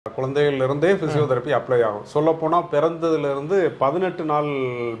குழந்தைகளிலிருந்தே physiotherapy apply ஆகும். சொல்லப்போனால் பிறந்ததுலேருந்து 18 நாள்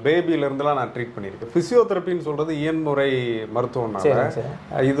பேபியிலேருந்துலாம் நான் ட்ரீட் பண்ணியிருக்கேன். பிசியோதெரப்பின்னு சொல்கிறது இயன்முறை மருத்துவம்னால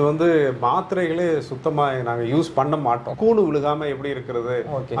இது வந்து மாத்திரைகளே சுத்தமாக நாங்கள் யூஸ் பண்ண மாட்டோம். கூணு விழுகாமல் எப்படி இருக்கிறது,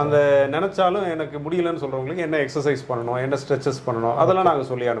 அந்த நினைச்சாலும் எனக்கு முடியலன்னு சொல்கிறவங்களுக்கு என்ன எக்ஸசைஸ் பண்ணணும், என்ன ஸ்ட்ரெச்சஸ் பண்ணணும், அதெல்லாம் நாங்கள்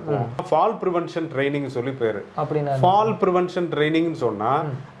சொல்லி அனுப்புவோம். ஃபால் ப்ரிவென்ஷன் ட்ரைனிங் சொல்லி பேர். ஃபால் ப்ரிவென்ஷன் ட்ரைனிங்னு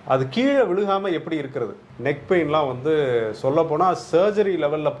சொன்னால் அது கீழே விழுகாம எப்படி இருக்கிறது. நெக் பெயின்லாம் வந்து சொல்ல போனா சர்ஜரி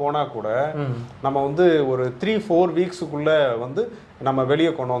லெவல்ல போனா கூட நம்ம வந்து ஒரு 3-4 வீக்ஸுக்குள்ள வந்து நம்ம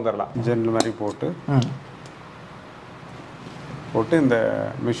வெளியே கொண்டு வந்துடலாம். ஜெல் மாதிரி போட்டு இந்த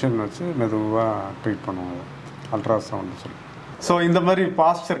மிஷின் வச்சு மெதுவாக ட்ரீட் பண்ணுவாங்க, அல்ட்ராசவுண்ட் சொல்லி. ஸோ இந்த மாதிரி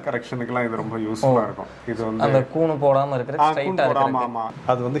பாஸ்டர் கரெக்ஷனுக்குலாம் இது ரொம்ப யூஸ்ஃபுல்லாக இருக்கும். இது வந்து அந்த கூணு போடாமல் இருக்கிற ஆமாம்,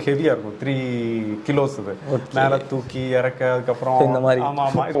 அது வந்து ஹெவியாக இருக்கும். 3 கிலோஸ் இது மேலே தூக்கி இறக்க. அதுக்கப்புறம் இந்த மாதிரி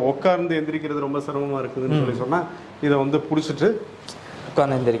ஆமாம் உட்கார்ந்து எந்திரிக்கிறது ரொம்ப சிரமமாக இருக்குதுன்னு சொல்லி சொன்னால் இதை வந்து பிடிச்சிட்டு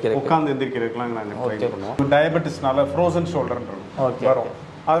உட்காந்து எந்திரிக்கிறதுக்குலாம் நாங்கள் ட்ரை பண்ணுவோம். டயபெட்டிஸ்னால ஃப்ரோசன் ஷோல்டர்ன்றது வரும்,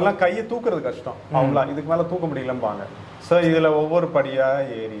 அதெல்லாம் கையை தூக்குறது கஷ்டம், அவங்களா இதுக்கு மேலே தூக்க முடியலம்பாங்க. ஸோ இதில் ஒவ்வொரு படியாக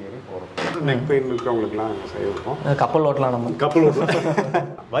ஏறி போகிறோம். நெக் பெயின் இருக்கிறவங்களுக்குலாம் செய்வோம். கப்பல் ஓட்டலாம், நம்ம கப்பல் ஓட்டலாம்.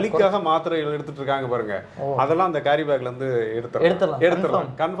 வலிக்காக மாத்திரைகள் எடுத்துட்டு இருக்காங்க பாருங்க, அதெல்லாம் அந்த கேரி பேக்ல இருந்து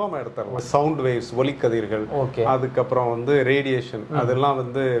எடுத்துடலாம், கன்ஃபார்மா எடுத்துடலாம். சவுண்ட் வேவ்ஸ், ஒலிக்கதிர்கள், அதுக்கப்புறம் வந்து ரேடியேஷன், அதெல்லாம்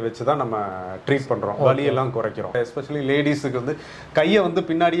வந்து வச்சுதான் நம்ம ட்ரீட் பண்றோம். வலியெல்லாம் குறைக்கிறோம். எஸ்பெஷலி லேடிஸுக்கு வந்து கையை வந்து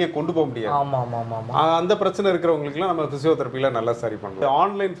பின்னாடியே கொண்டு போக முடியாது. அந்த பிரச்சனை இருக்கிறவங்களுக்குலாம் நம்ம பிசியோதெரப்பில நல்லா சரி பண்றோம்.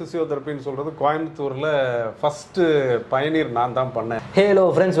 ஆன்லைன் பிசியோதெரப்பின்னு சொல்றது கோயம்புத்தூர்ல ஃபர்ஸ்ட் பயனீர் நான் தான் பண்ணேன். Hello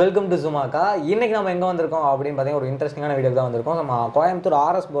friends, welcome to சுமாக்கா. இன்னைக்கு நம்ம எங்கே வந்திருக்கோம் அப்படின்னு பார்த்தீங்கன்னா ஒரு இன்ட்ரெஸ்டிங்கான வீடியோ தான் வந்திருக்கோம். நம்ம கோயம்புத்தூர்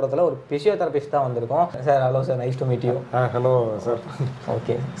RS புரத்தில் ஒரு பிசியோதெரபிஸ்ட் தான் வந்திருக்கோம். Sir hello sir, nice to meet you. Hello sir.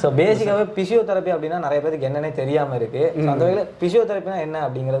 Okay, so பேசிக்காகவே பிசியோதெரப்பி அப்படின்னா நிறைய பேருக்கு என்னன்னே தெரியாமல் இருக்கு. அந்த வகையில் பிசியோதெரப்பினா என்ன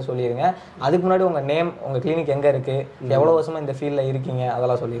அப்படிங்கிறத சொல்லிடுங்க. அதுக்கு முன்னாடி உங்கள் நேம், உங்கள் கிளினிக் எங்கே இருக்கு, எவ்வளோ வருஷமா இந்த ஃபீல்டில் இருக்கீங்க,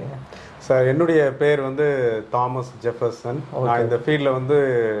 அதெல்லாம் சொல்லிடுங்க. சார், என்னுடைய பேர் வந்து தாமஸ் ஜெஃபர்சன். நான் இந்த ஃபீல்டில் வந்து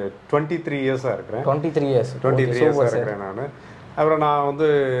 23 இயர்ஸாக இருக்கிறேன். 23 இயர்ஸாக இருக்கிறேன் நான். அப்புறம் நான் வந்து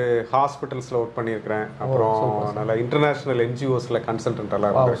ஹாஸ்பிட்டல்ஸில் ஒர்க் பண்ணியிருக்கிறேன். அப்புறம் நல்ல இன்டர்நேஷ்னல் NGOஸில்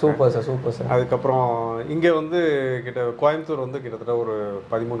கன்சல்டன்டெல்லாம் இருக்கேன். Super sir, super sir. அதுக்கப்புறம் இங்கே வந்து கோயம்புத்தூர் வந்து கிட்டத்தட்ட ஒரு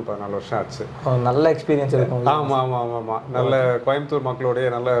 13-14 வருஷம் ஆச்சு. நல்ல எக்ஸ்பீரியன்ஸ் இருக்கும். ஆமாம், நல்ல கோயம்புத்தூர் மக்களோடைய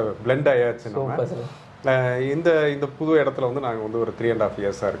நல்ல பிளெண்ட் ஆயாச்சு நம்ம. இந்த புது இடத்துல வந்து நாங்கள் வந்து ஒரு 3.5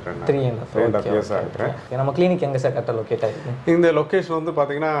 இயர்ஸாக இருக்கிறேன். 3.5 இயர்ஸாக இருக்கிறேன். நம்ம கிளினிக் எங்கே சார் கரெக்டாக லொக்கேட் ஆகிருக்கு? இந்த லொக்கேஷன் வந்து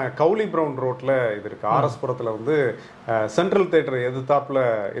பார்த்தீங்கன்னா கவுலி பிரவுன் ரோட்டில் இது இருக்குது. RS புரத்தில் வந்து சென்ட்ரல் தியேட்டர் எதிர்த்தாப்புல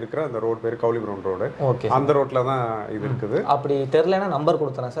இருக்கிற அந்த ரோடு பேர் கவுலி பிரவுன் ரோடு. அந்த ரோட்டில் தான் இது இருக்குது. அப்படி தெரியலன்னா நம்பர்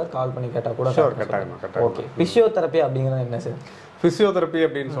கொடுத்துறேன் சார், கால் பண்ணி கேட்டால் கூட. கட்டாயம். ஓகே, பிசியோதெரப்பி அப்படிங்கிறது என்ன சார்? பிசியோதெரப்பி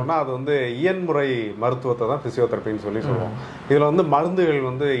அப்படின்னு சொன்னால் அது வந்து இயன்முறை மருத்துவத்தை தான் பிசியோதெரப்பின்னு சொல்லி சொல்லுவோம். இதில் வந்து மருந்துகள்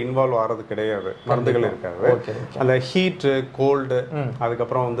வந்து இன்வால்வ் ஆகிறது கிடையாது, மருந்துகள் இருக்காது. அந்த ஹீட்டு, கோல்டு,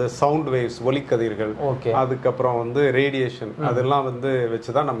 அதுக்கப்புறம் வந்து சவுண்ட் வேவ்ஸ், ஒலிக்கதிர்கள், அதுக்கப்புறம் வந்து ரேடியேஷன், அதெல்லாம் வந்து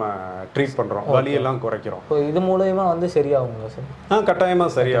வச்சு தான் நம்ம ட்ரீட் பண்ணுறோம். வலியெல்லாம் குறைக்கிறோம். இது மூலயமா வந்து சரியாகுங்களா சார்?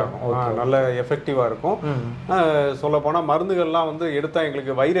 கட்டாயமாக சரியாகும், நல்ல எஃபெக்டிவாக இருக்கும். சொல்லப்போனால் மருந்துகள்லாம் வந்து எடுத்தால்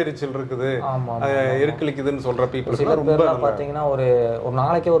எங்களுக்கு வயிறெரிச்சல் இருக்குது, எருக்களிக்குதுன்னு சொல்கிற பீப்புள்ஸ் ரொம்ப பார்த்தீங்கன்னா ஒரு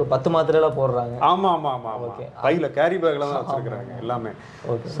நாளைக்கே ஒரு 10 மாத்திரைலாம் போடுறாங்க. ஆமா கையில கேரி பேக்ல தான் வச்சிருக்காங்க எல்லாமே.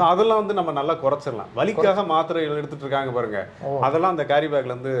 அதெல்லாம் வந்து நம்ம நல்லா குறைச்சிடலாம். வலிக்காக மாத்திரைகள் எடுத்துட்டு இருக்காங்க பாருங்க, அதெல்லாம் அந்த கேரி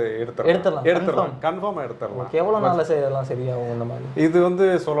பேக்ல இருந்து எடுத்துடலாம், கன்ஃபார்மா எடுத்துடலாம். எவ்வளவு நாள்ல இதெல்லாம் சரியாகும் இந்த மாதிரி? இது வந்து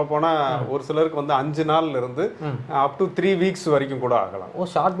சொல்ல போனா ஒரு சிலருக்கு வந்து 5 நாள்ல இருந்து அப் டு 3 வீக்ஸ் வரைக்கும் கூட ஆகலாம்.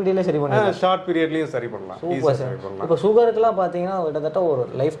 ஷார்ட் பீரியட்ல சரி பண்ணலாம். ஷார்ட் பீரியட்லயும் சரி பண்ணலாம். இப்போ சுகருக்குலாம் பாத்தீங்கன்னா கிட்டத்தட்ட ஒரு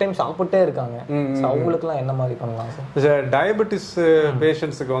லைஃப் டைம் சாப்பிட்டே இருக்காங்க. அவங்களுக்குலாம் என்ன மாதிரி பண்ணலாம் சார்? டயபெட்டிஸ்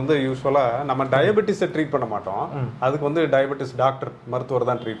பேஷண்ட்ஸுக்கு வந்து யூஸ்வலா நம்ம டயபெட்டிஸை ட்ரீட் பண்ண மாட்டோம். அதுக்கு வந்து டயபெட்டிஸ் டாக்டர், மருத்துவர்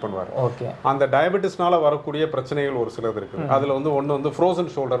தான் ட்ரீட் பண்ணுவார். அந்த டயபெட்டிஸ்னால வரக்கூடிய பிரச்சனைகள் ஒரு சிலது இருக்கு. அதுல வந்து ஒண்ணு வந்து ஃப்ரோசன்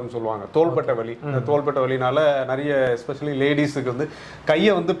ஷோல்டர்னு சொல்லுவாங்க, தோள்பட்டை வலி. இந்த தோள்பட்டை வலினால நிறைய எஸ்பெஷலி லேடிஸுக்கு வந்து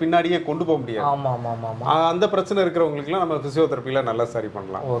கையை வந்து பின்னாடியே கொண்டு போக முடியாது. அந்த பிரச்சனை இருக்கிறவங்களுக்குலாம் நம்ம பிசியோதெரப்பில நல்லா சரி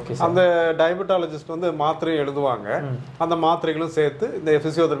பண்ணலாம். அந்த டயபெட்டாலஜிஸ்ட் வந்து மாத்திரையும் எழுதுவாங்க, அந்த மாத்திரைகளும் சேர்த்து இந்த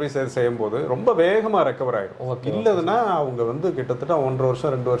பிசியோதெரப்பி செய்யும் போது ரொம்ப வேகமா ரெக்கவர் ஆயிடும். இல்லதுன்னா அவங்க வந்து கிட்டத்தட்ட 1.5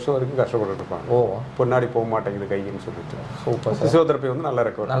 வருஷம் 2 வருஷம் வரைக்கும் கஷ்டப்பட்டு இருப்பாங்க. பின்னாடி போக மாட்டேங்குது கைன்னு சொல்லிட்டு. சூப்பர். பிசியோதெரப்பி வந்து நல்ல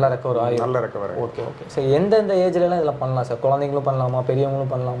ரெக்கவர். ஓகே. சரி, எந்தெந்த ஏஜ்ல எல்லாம் இதெல்லாம் பண்ணலாம் சார்? குழந்தைங்களும் பண்ணலாமா,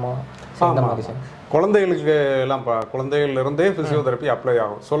 பெரியவங்களும் பண்ணலாமா? இந்த மாதிரி சார்? குழந்தைகளுக்கு எல்லாம் குழந்தைகள்ல இருந்தே பிசியோதெரப்பி அப்ளை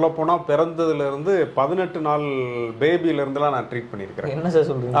ஆகும். சொல்ல போனா பிறந்ததுல இருந்து 18 நாள் பேபில இருந்துலாம் நான் ட்ரீட் பண்ணிருக்கேன். என்ன சார்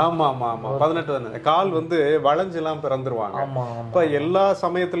சொல்றீங்க? ஆமா ஆமா ஆமா 18 கால் வந்து வளைஞ்செல்லாம் பிறந்துருவாங்க. இப்ப எல்லா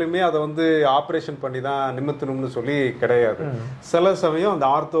சமயத்திலுமே அதை வந்து ஆபரேஷன் பண்ணி தான் நிமித்தணும்னு சொல்லி கிடையாது. சில சமயம் அந்த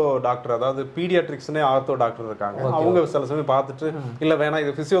ஆர்த்தோ டாக்டர், அதாவது பீடியாட்ரிக்ஸ்னே ஆர்த்தோ டாக்டர் இருக்காங்க, அவங்க சில சமயம் பார்த்துட்டு இல்ல வேணா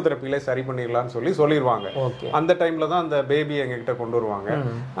இது பிசியோதெரப்பிலே சரி பண்ணிடலாம்னு சொல்லிடுவாங்க. அந்த டைம்ல தான் அந்த பேபி எங்ககிட்ட கொண்டு வருவாங்க.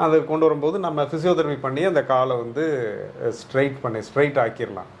 அதை கொண்டு வரும்போது நம்ம பிசியோதெரப்பி பண்ணி அந்த காலை வந்து ஸ்ட்ரைட்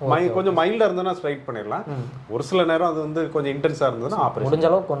ஆக்கிடலாம். கொஞ்சம் மைல்டா இருந்ததுன்னா ஸ்ட்ரைட் பண்ணிடலாம். ஒரு சில நேரம் அது வந்து கொஞ்சம் இன்டென்ஸா இருந்ததுன்னா ஆபரேஷன் முடிஞ்ச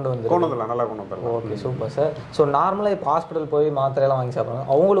அளவுக்கு கொண்டு வந்துடலாம், நல்லா கொண்டு வந்துடலாம். Okay super sir. ஸோ நார்மலாக இப்போ ஹாஸ்பிட்டல் போய் மாத்திரை எல்லாம் வாங்கி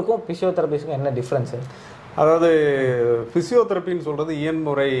சாப்பிடுறாங்க, அவங்களுக்கும் பிசியோதெரபிஸ்க்கும் என்ன டிஃப்ரென்ஸ்? அதாவது பிசியோதெரப்பின்னு சொல்றது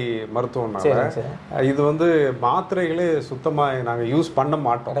இயன்முறை மருத்துவம்னால இது வந்து மாத்திரைகளே சுத்தமா நாங்க யூஸ் பண்ண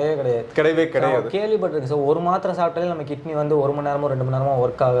மாட்டோம். கிடையவே கிடையாது. கேள்விப்பட்டிருக்கு சார், ஒரு மாத்திரை சாப்பிட்டாலே நம்ம கிட்னி வந்து 1 மணி நேரமோ 2 மணி நேரமோ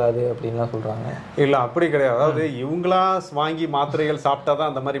ஒர்க் ஆகாது அப்படின்லாம் சொல்றாங்க. இல்ல அப்படி கிடையாது. அதாவது இவங்களா வாங்கி மாத்திரைகள்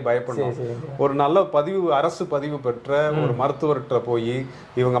சாப்பிட்டாதான் அந்த மாதிரி பயப்படணும். ஒரு நல்ல அரசு பதிவு பெற்ற ஒரு மருத்துவர்கிட்ட போய்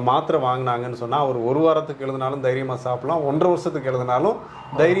இவங்க மாத்திரை வாங்கினாங்கன்னு சொன்னா ஒரு வாரத்துக்கு எழுதினாலும் தைரியமா சாப்பிடலாம், 1.5 வருஷத்துக்கு எழுதினாலும்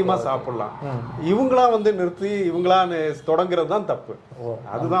தைரியமா சாப்பிடலாம். இவங்களா வந்து நிறுத்தி இவங்களா தொடங்குறது தான் தப்பு.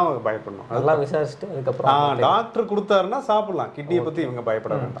 அதுதான் பயப்படணும். நல்லா விசாரிச்சுட்டு அதுக்கப்புறம் டாக்டர் கொடுத்தாருன்னா சாப்பிடலாம். கிட்னியை பத்தி இவங்க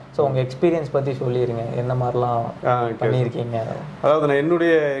பயப்பட வேண்டாம். ஸோ உங்க எக்ஸ்பீரியன்ஸ் பத்தி சொல்லிருங்க, என்ன மாதிரிலாம் பண்ணியிருக்கீங்க? அதாவது நான்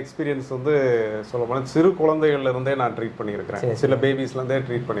என்னுடைய எக்ஸ்பீரியன்ஸ் வந்து சொல்ல போனா சிறு குழந்தைகள்ல இருந்தே நான் ட்ரீட் பண்ணியிருக்கிறேன். சில பேபிஸ்ல இருந்தே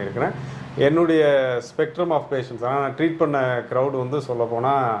ட்ரீட் பண்ணியிருக்கிறேன். என்னுடைய ஸ்பெக்ட்ரம் ஆஃப் பேஷண்ட்ஸ், ஆனால் நான் ட்ரீட் பண்ண க்ரௌட் வந்து சொல்ல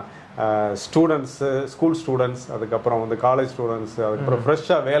போனா ஸ்டூடெண்ட்ஸு, ஸ்கூல் ஸ்டூடெண்ட்ஸ், அதுக்கப்புறம் வந்து காலேஜ் ஸ்டூடெண்ட்ஸ், அதுக்கப்புறம்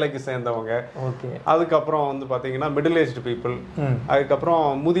ஃப்ரெஷ்ஷாக வேலைக்கு சேர்ந்தவங்க, அதுக்கப்புறம் வந்து பார்த்தீங்கன்னா மிடில் ஏஜ்டு பீப்புள், அதுக்கப்புறம்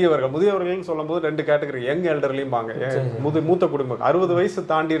முதியவர்கள்னு சொல்லும்போது 2 கேட்டகரி, யங் எல்டர்லியும் வாங்க, மூத்த குடும்பம். 60 வயசு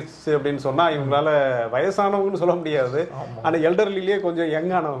தாண்டிடுச்சு அப்படின்னு சொன்னால் இவங்களால வயசானவங்கன்னு சொல்ல முடியாது, ஆனால் எல்டர்லிலேயே கொஞ்சம்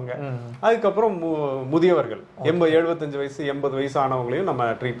யங்கானவங்க. அதுக்கப்புறம் முதியவர்கள் 75 வயசு 80 வயசு ஆனவங்களையும்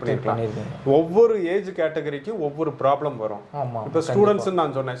நம்ம ட்ரீட் பண்ணியிருக்கலாம். ஒவ்வொரு ஏஜ் கேட்டகரிக்கும் ஒவ்வொரு ப்ராப்ளம் வரும். இப்போ ஸ்டூடெண்ட்ஸ்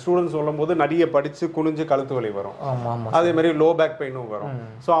நான் சொன்னேன், ஸ்டூடெண்ட்ஸ் சொல்லும் போது நிறைய படிச்சு குனிஞ்சு கழுத்து வலி வரும், அதே மாதிரி லோ பேக் பெயினும் வரும்.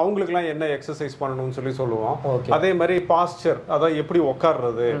 ஸோ அவங்களுக்குலாம் என்ன எக்ஸசைஸ் பண்ணணும்னு சொல்லுவோம். அதே மாதிரி பாஸ்டர், அதான் எப்படி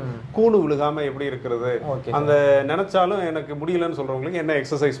உட்கார்றது, கூணு விழுகாம எப்படி இருக்கிறது, அந்த நினைச்சாலும் எனக்கு முடியலன்னு சொல்றவங்களுக்கு என்ன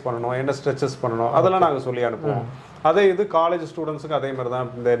எக்ஸசைஸ் பண்ணணும், என்ன ஸ்ட்ரெச்சஸ் பண்ணணும், அதெல்லாம் நாங்கள் சொல்லி அனுப்புவோம். அதே இது காலேஜ் ஸ்டூடெண்ட்ஸுக்கு அதே மாதிரி தான்.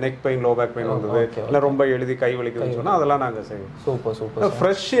 இந்த neck pain, low back pain வந்தது, இல்லை ரொம்ப எழுதி கை வலிக்குதுன்னு சொன்னால் அதெல்லாம் நாங்கள் செய்வோம். Super super.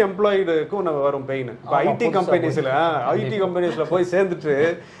 ஃப்ரெஷ் எம்ப்ளாய்டுக்கும் நம்ம வரும் பெயின். இப்போ ஐடி கம்பெனிஸில் போய் சேர்ந்துட்டு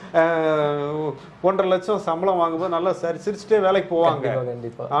 1.5 லட்சம் சம்பளம் வாங்கும்போது நல்லா சிரிச்சுட்டே வேலைக்கு போவாங்க.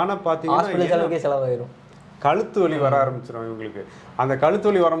 ஆனால் பார்த்தீங்கன்னா செலவாயிரும், கழுத்து வலி வர ஆரம்பிச்சிடும் இவங்களுக்கு. அந்த கழுத்து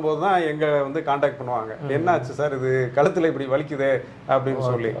வலி வரும்போது தான் எங்க வந்து கான்டாக்ட் பண்ணுவாங்க, என்னாச்சு சார் இது கழுத்துல இப்படி வலிக்குதே அப்படின்னு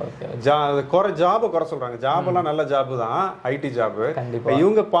சொல்லி. ஜாபை குறை சொல்றாங்க. ஜாபெல்லாம் நல்ல ஜாபு தான், ஐடி ஜாபு.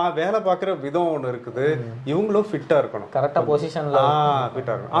 இவங்க வேலை பார்க்குற விதம் ஒன்று இருக்குது, இவங்களும் ஃபிட்டா இருக்கணும், கரெக்டா பொசிஷன்ல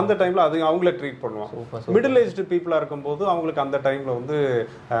ஃபிட்டா இருக்கணும். அந்த டைம்ல அது அவங்கள ட்ரீட் பண்ணுவோம். மிடில் ஏஜ்டு பீப்புளா இருக்கும்போது அவங்களுக்கு அந்த டைம்ல வந்து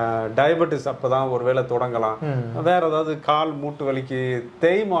டயபெட்டிஸ் அப்பதான் ஒருவேளை தொடங்கலாம், வேற ஏதாவது கால் மூட்டு வலிக்கு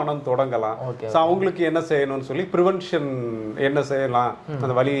தேய்மானம் தொடங்கலாம். அவங்களுக்கு என்ன செய்யணும் சொல்லி பிரிவென்ஷன் என்ன செய்யலாம்,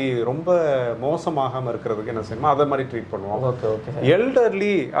 அந்த வலி ரொம்ப மோசமாகாம இருக்கிறதுக்கு என்ன செய்யணும், அதை மாதிரி ட்ரீட் பண்ணுவோம்.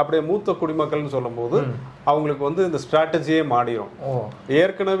 எல்டர்லி அப்படியே மூத்த குடிமக்கள்னு சொல்லும் போது அவங்களுக்கு வந்து இந்த ஸ்ட்ராட்டஜியே மாறிடும்.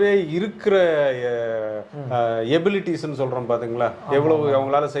 ஏற்கனவே இருக்கிற எபிலிட்டிஸ்ன்னு சொல்றோம் பாத்தீங்களா, எவ்வளவு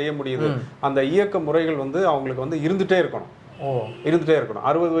அவங்களால செய்ய முடியுது, அந்த இயக்க முறைகள் வந்து அவங்களுக்கு வந்து இருந்துட்டே இருக்கணும்.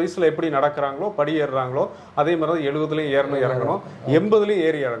 60 வயசுல எப்படி நடக்கிறாங்களோ, படி ஏறுறாங்களோ, அதே மாதிரி தான் 70லயும் ஏறணும், இறங்கணும், 80லயும்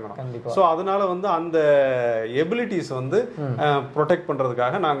ஏறி இறங்கணும். ஸோ அதனால வந்து அந்த எபிலிட்டிஸ் வந்து ப்ரொடெக்ட்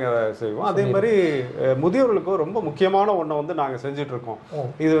பண்றதுக்காக நாங்க செய்வோம். அதே மாதிரி முதியோர்களுக்கு ரொம்ப முக்கியமான ஒன்றை வந்து நாங்க செஞ்சுட்டு இருக்கோம்.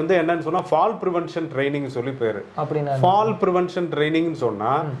 இது வந்து என்னன்னு சொன்னா ஃபால் ப்ரிவென்ஷன் ட்ரைனிங் சொல்லி பேரு. ஃபால் ப்ரிவென்ஷன் ட்ரைனிங்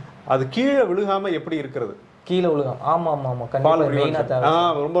சொன்னா அது கீழே விழுகாம எப்படி இருக்கிறது, கீழே விழுகும்.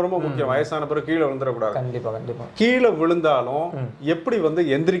 ரொம்ப ரொம்ப முக்கியம். வயசான பிறகு கீழே விழுந்துடக்கூடாது. கண்டிப்பா கண்டிப்பா. கீழே விழுந்தாலும் எப்படி வந்து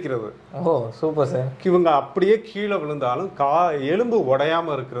எந்திரிக்கிறது. Super sir. இவங்க அப்படியே கீழே விழுந்தாலும் எலும்பு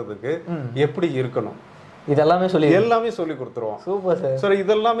உடையாம இருக்கிறதுக்கு எப்படி இருக்கணும், இதெல்லாமே சொல்லி கொடுத்துருவோம். Super sir. சரி,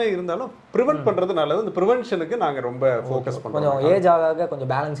 இதெல்லாமே இருந்தாலும் ப்ரிவென்ட் பண்றது நல்லது. இந்த ப்ரிவென்ஷனுக்கு நாங்க ரொம்ப ஃபோக்கஸ் பண்றோம். கொஞ்சம் ஏஜ் ஆக கொஞ்சம்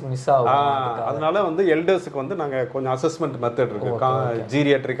பேலன்ஸ் மிஸ் ஆகும். அதனால வந்து எல்டர்ஸ்க்கு வந்து நாங்க கொஞ்சம் அசஸ்மெண்ட் மெத்தட் இருக்கு,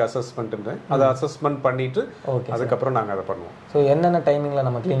 ஜீரியாட்ரிக் அசஸ்மெண்ட். அதை அசஸ்மெண்ட் பண்ணிட்டு அதுக்கப்புறம் நாங்க அதை பண்ணுவோம். ஸோ என்னென்ன டைமிங்ல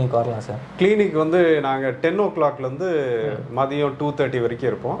நம்ம கிளினிக் வரலாம் சார்? கிளினிக் வந்து நாங்க 10 o'clock இருந்து மதியம் 2:30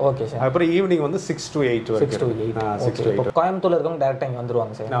 வரைக்கும் இருப்போம். Okay sir. அப்புறம் ஈவினிங் வந்து 6 to 8 வரைக்கும். கோயம்புத்தூர்ல இருக்கவங்க டைரக்டா இங்க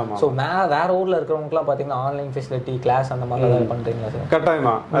வந்துருவாங்க சார். ஸோ வேற ஊர்ல இருக்கிறவங்கலாம் பாத்தீங்கன்னா வந்து ஆன்லைன் ஃபெசிலிட்டி கிளாஸ் அந்த மாதிரி ஏதாவது பண்றீங்களா சார்?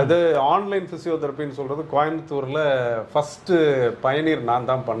 கட்டாயமா. அது ஆன்லைன் பிசியோதெரபின்னு சொல்றது கோயம்புத்தூர்ல ஃபர்ஸ்ட் பயனீர் நான்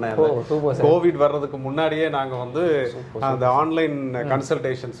தான் பண்ணேன். கோவிட் வர்றதுக்கு முன்னாடியே நாங்க வந்து அந்த ஆன்லைன்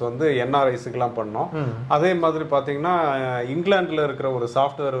கன்சல்டேஷன்ஸ் வந்து என்ஆர்ஐஸ்க்குலாம் பண்ணோம். அதே மாதிரி பாத்தீங்கன்னா இங்கிலாந்துல இருக்கிற ஒரு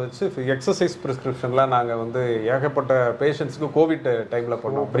சாஃப்ட்வேர் வச்சு எக்ஸசைஸ் பிரிஸ்கிரிப்ஷன்லாம் நாங்க வந்து ஏகப்பட்ட பேஷண்ட்ஸ்க்கு கோவிட் டைம்ல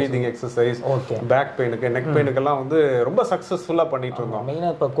பண்ணோம். பிரீதிங் எக்ஸசைஸ், பேக் பெயினுக்கு, நெக் பெயினுக்கெல்லாம் வந்து ரொம்ப சக்சஸ்ஃபுல்லா பண்ணிட்டு இருந்தோம். மெயினா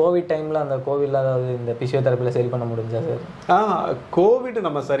இப்ப கோவிட் டைம்ல அந்த கோவிட்ல அதாவது இந்த பிசியோதெரபில சரி பண்ண முடிஞ்சா சார்? கோவிட்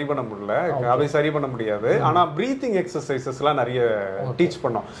நம்ம சரி பண்ண முடியல, அதை சரி பண்ண முடியாது. ஆனா பிரீத்திங் எக்ஸசைசஸ்லாம் நிறைய டீச்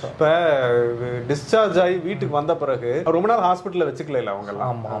பண்ணோம். இப்ப டிஸ்சார்ஜ் ஆகி வீட்டுக்கு வந்த பிறகு ரொம்ப நாள் ஹாஸ்பிட்டல்ல வச்சுக்கல அவங்க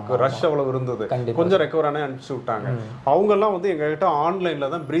எல்லாம், ரஷ் அவ்வளவு இருந்தது, கொஞ்சம் ரெக்கவர் ஆனே அனுப்பிச்சு விட்டாங்க. அவங்க எல்லாம் வந்து எங்க கிட்ட ஆன்லைன்ல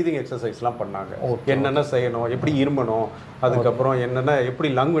தான் பிரீதிங் எக்ஸசைஸ் எல்லாம் பண்ணாங்க. என்னென்ன செய்யணும், எப்படி இருமணும், அதுக்கப்புறம் என்னென்ன எப்படி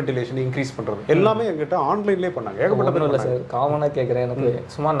லங் வென்டிலேஷன் இன்க்ரீஸ் பண்றது எல்லாமே எங்கிட்ட ஆன்லைன்லேயே பண்ணாங்க. ஏகப்பட்ட பேர். இல்லை சார், காமனா கேட்குறேன். எனக்கு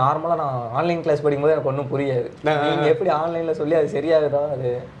சும்மா நார்மலா நான் ஆன்லைன் கிளாஸ் படிக்கும்போது எனக்கு ஒன்றும் புரியாது. நீங்க எப்படி ஆன்லைன்ல சொல்லி அது சரியாகுதா?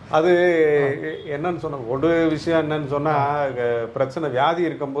 அது என்னன்னு சொன்ன ஒரு விஷயம் என்னன்னு சொன்னா, பிரச்சனை வியாதி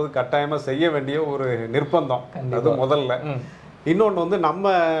இருக்கும்போது கட்டாயமா செய்ய வேண்டிய ஒரு நிர்பந்தம் அது முதல்ல. இன்னொன்று வந்து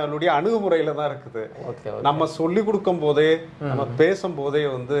நம்மளுடைய அணுகுமுறையில தான் இருக்குது. நம்ம சொல்லி கொடுக்கும் போதே, நம்ம பேசும் போதே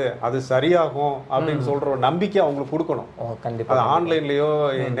வந்து அது சரியாகும் அப்படின்னு சொல்ற ஒரு நம்பிக்கை அவங்களுக்கு கொடுக்கணும். அது ஆன்லைன்லயோ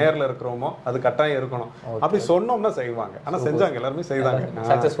நேர்ல இருக்கிறோமோ அது கட்டாயம் இருக்கணும். அப்படி சொன்னோம்னா செய்வாங்க. ஆனா செஞ்சாங்க, எல்லாருமே செய்தாங்க,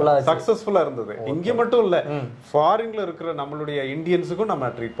 சக்சஸ்ஃபுல்லா இருந்தது. இங்க மட்டும் இல்ல, ஃபாரின்ல இருக்கிற நம்மளுடைய இந்தியன்ஸுக்கும்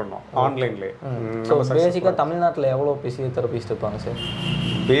நம்ம ட்ரீட் பண்ணோம் ஆன்லைன்லயே. பேசிக்கா தமிழ்நாட்டுல எவ்வளவு பிசியோதெரபிஸ்ட் இருப்பாங்க சார்?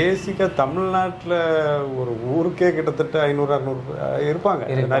 பேசிக்கா தமிழ்நாட்டுல ஒரு ஊருக்கே கிட்டத்தட்ட 500-600 இருப்பாங்க,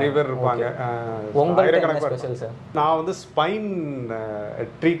 நிறைய பேர் இருப்பாங்க. நான் வந்து ஸ்பைன்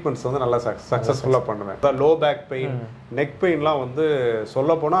ட்ரீட்மெண்ட்ஸ் வந்து நல்லா சக்சஸ்ஃபுல்லா பண்ணுவேன். லோ பேக் பெயின், நெக் பெயின்லாம் வந்து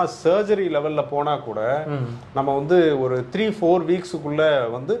சொல்ல போனா சர்ஜரி லெவல்ல போனா கூட நம்ம வந்து ஒரு 3-4 வீக்ஸுக்குள்ள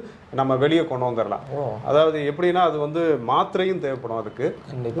வந்து நம்ம வெளியே கொண்டு வந்துடலாம். அதாவது எப்படின்னா அது வந்து மாத்திரையும் தேவைப்படும். அதுக்கு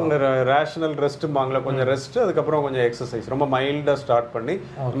ரேஷனல் ரெஸ்ட்பாங்கள, கொஞ்சம் ரெஸ்ட், அதுக்கப்புறம் கொஞ்சம் எக்ஸசைஸ், ரொம்ப மைல்டா ஸ்டார்ட் பண்ணி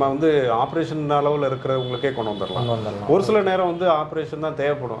நம்ம வந்து ஆப்ரேஷன் அளவில் இருக்கிறவங்களுக்கே கொண்டு வந்துடலாம். ஒரு சில நேரம் வந்து ஆப்ரேஷன் தான்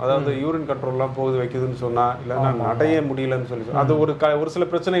தேவைப்படும். அதாவது யூரின் கண்ட்ரோல்லாம் போகுது வைக்குதுன்னு சொன்னா, இல்லைன்னா நடைய முடியலன்னு சொல்லி அது ஒரு சில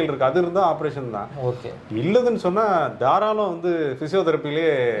பிரச்சனைகள் இருக்கு. அது இருந்தா ஆப்ரேஷன் தான். இல்லதுன்னு சொன்னா தாராளம் வந்து பிசியோதெரபிலே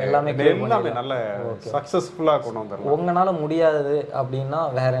எல்லாமே நல்ல சக்சஸ்ஃபுல்லா கொண்டு வந்துடலாம். உங்களால முடியாது அப்படின்னா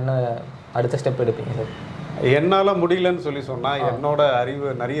வேற என்ன அடுத்த ஸ்டெப் எடுப்பீங்க சார்? என்னால முடியலன்னு சொல்லி சொன்னா என்னோட அறிவு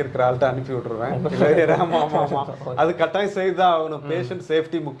நிறைய இருக்கிற ஆள்கிட்ட அனுப்பி விட்டுருவேன். அது கட்டாயம் செய்துதான் ஆகணும். பேஷண்ட்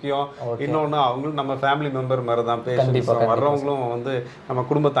சேஃப்டி முக்கியம். இன்னொன்னு அவங்களும் நம்ம ஃபேமிலி மெம்பர் மாதிரி தான். பேஷண்ட் வர்றவங்களும் வந்து நம்ம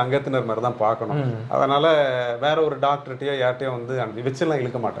குடும்பத்து அங்கத்தினர் மாதிரி தான் பார்க்கணும். அதனால வேற ஒரு டாக்டர்கிட்டயோ யார்ட்டையோ வந்து வச்செல்லாம்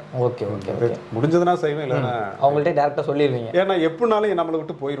இழுக்க மாட்டேன். முடிஞ்சதுன்னா செய்வேன், இல்லைன்னா அவங்கள்ட்ட டேரக்டா சொல்லிடுவீங்க. ஏன்னா எப்படினாலும் நம்மளை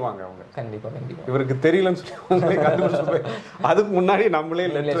விட்டு போயிருவாங்க அவங்க. கண்டிப்பா இவருக்கு தெரியலன்னு சொல்லி கண்டுபிடிச்சு அதுக்கு முன்னாடி நம்மளே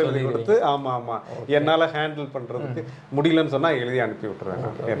லெட்டர் எழுதி கொடுத்து ஆமா என்னால ஹேண்டில் பண்றதுக்கு முடியலன்னு சொன்னா எழுதி அனுப்பி விட்டுருவேன்.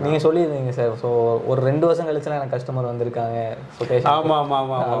 நீங்க சொல்லியிருந்தீங்க சார், ஸோ ஒரு 2 வருஷம் கழிச்சுலாம் எனக்கு கஸ்டமர் வந்திருக்காங்க.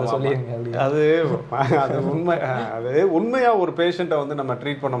 அது உண்மை. அது உண்மையா ஒரு பேஷண்ட்டை வந்து நம்ம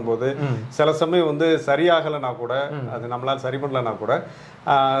ட்ரீட் பண்ணும்போது சில சமயம் வந்து சரியாகலைன்னா கூட, அது நம்மளால சரி பண்ணலன்னா கூட,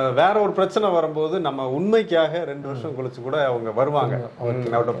 வேற ஒரு பிரச்சனை வரும்போது நம்ம உண்மைக்காக 2 வருஷம் கழிச்சு கூட அவங்க வருவாங்க.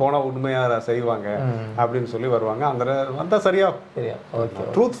 அவர்கிட்ட போனா உண்மையா செய்வாங்க அப்படின்னு சொல்லி வருவாங்க. அந்த வந்தா சரியாகும்.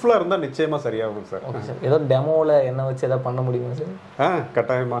 ட்ரூத்ஃபுல்லா இருந்தா நிச்சயமா சரியாகும் சார். ஏதோ டெமோல என்ன வச்சு ஏதாவது பண்ண முடியுமா சார்?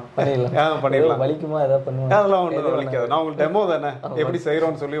 கட்டாயமா பண்ணிடலாம். வலிக்குமா ஏதாவது பண்ணுவாங்க? அதெல்லாம் ஒன்றும் வலிக்காது. நான் உங்களுக்கு டெமோ தானே எப்படி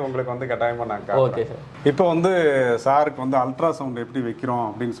செய்யறோம்னு சொல்லி உங்களுக்கு வந்து கட்டாயமா நாங்க. Okay sir. இப்போ வந்து சாருக்கு வந்து அல்ட்ரா சவுண்ட் எப்படி வைக்கிறோம்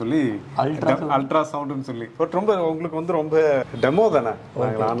அப்படின்னு சொல்லி, அல்ட்ரா சவுண்ட்னு சொல்லி ரொம்ப உங்களுக்கு வந்து ரொம்ப டெமோ தானே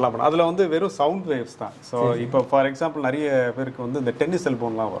அதுல வந்து வெறும் சவுண்ட் வேவ்ஸ் தான். ஸோ இப்போ ஃபார் எக்ஸாம்பிள் நிறைய பேருக்கு வந்து இந்த டென்னிஸ்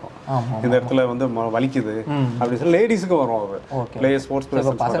செல்போன்லாம் வரும். இந்த இடத்துல வந்து வலிக்குது அப்படின்னு சொல்லி லேடிஸுக்கு வரும். அது player sports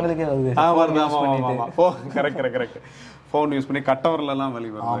correct phone use பண்ணி கட்டவர்லாம் வலி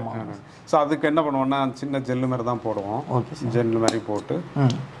வருது. ஸோ அதுக்கு என்ன பண்ணுவோம்னா சின்ன ஜெல்லு மாதிரி தான் போடுவோம். ஜெல்லு மாதிரி போட்டு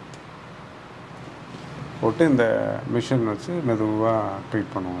இந்த மிஷின் வச்சு மெதுவாக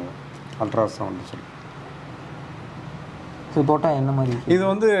ட்ரீட் பண்ணுவோம். அல்ட்ரா சவுண்ட் சொல்லி போட்டால் என்ன மாதிரி இது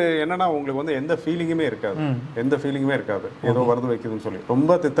வந்து என்னன்னா உங்களுக்கு வந்து எந்த ஃபீலிங்குமே இருக்காது. ஏதோ வருது வைக்குதுன்னு சொல்லி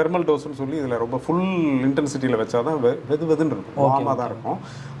ரொம்ப தெர்மல் டோஸ்ன்னு சொல்லி இதில் ரொம்ப ஃபுல் இன்டென்சிட்டியில் வச்சாதான் வெதுன்னு இருக்கும், வார்மாக தான் இருக்கும்.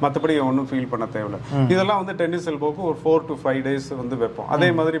 மற்றபடி ஒன்றும் ஃபீல் பண்ண தேவையில்லை. இதெல்லாம் வந்து டென்னிஸ் எல்போக்கு ஒரு 4 to 5 days வந்து வைப்போம். அதே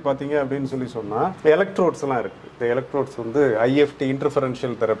மாதிரி பார்த்தீங்க அப்படின்னு சொல்லி சொன்னால் எலக்ட்ரோட்ஸ் எல்லாம் இருக்கு. இந்த எலக்ட்ரோட்ஸ் வந்து ஐஎஃப்டி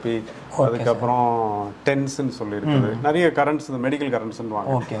இன்டர்ஃபரன்ஷியல் தெரப்பி, அதுக்கப்புறம் டென்ஸ்ன்னு சொல்லி இருக்குது. நிறைய கரண்ட்ஸ், இந்த மெடிக்கல் கரண்ட்ஸ்ன்னு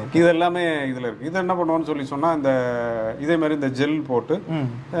வாங்க. இது எல்லாமே இதில் இருக்கு. இது என்ன பண்ணுவோம்னு சொல்லி சொன்னால் இந்த இதே மாதிரி இந்த ஜெல் போட்டு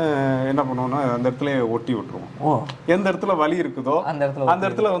என்ன பண்ணுவோம்னா அந்த இடத்துல ஒட்டி விட்டுருவோம். எந்த இடத்துல வலி இருக்குதோ அந்த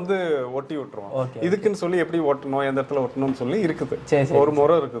இடத்துல வந்து ஒட்டி விட்டுருவோம். இதுக்குன்னு சொல்லி எப்படி ஒட்டணும், எந்த இடத்துல ஒட்டணும்னு சொல்லி இருக்குது, ஒரு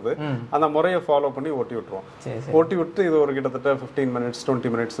முறை இருக்குது. அந்த முறையை ஃபாலோ பண்ணி ஒட்டி விட்டுருவோம். ஒட்டி விட்டு இது ஒரு கிட்டத்தட்ட 15 மினிட்ஸ்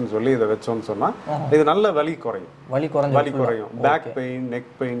 20 மினிட்ஸ்ன்னு சொல்லி இதை வச்சோம்னு சொன்னா இது நல்ல வலி குறையும். வலி குறையும். Back pain,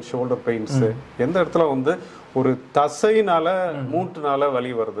 neck pain, shoulder pains, எந்த இடத்துல வந்து ஒரு தசைனால மூட்டுனால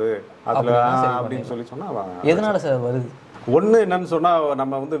வலி வருது அதுல அப்படின்னு சொல்லி சொன்னா எதனால சார் வருது? ஒண்ணு என்னன்னு சொன்னா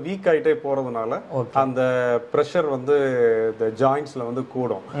நம்ம வந்து வீக் ஆயிட்டே போறதுனால அந்த ப்ரெஷர் வந்து இந்த ஜாயிண்ட்ஸ்ல வந்து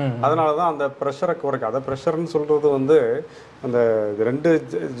கூடும். அதனாலதான் அந்த ப்ரெஷரை குறைக்கும். அதை ப்ரெஷர்னு சொல்றது வந்து அந்த 2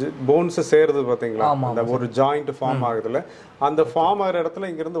 போன்ஸ் சேருது பாத்தீங்களா, அந்த ஒரு ஜாயிண்ட் ஃபார்ம் ஆகுதுல, அந்த ஃபார்ம் ஆகிற இடத்துல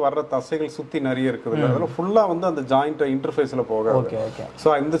இங்க இருந்து வர்ற தசைகள் சுத்தி நிறைய இருக்குது. அதெல்லாம் ஃபுல்லா வந்து அந்த ஜாயிண்ட் இன்டர்ஃபேஸ்ல போகாது.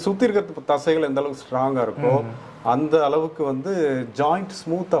 சோ இந்த சுத்தி இருக்கிற தசைகள் எந்த அளவுக்கு ஸ்ட்ராங்கா இருக்கோ அந்த அளவுக்கு வந்து ஜாயிண்ட்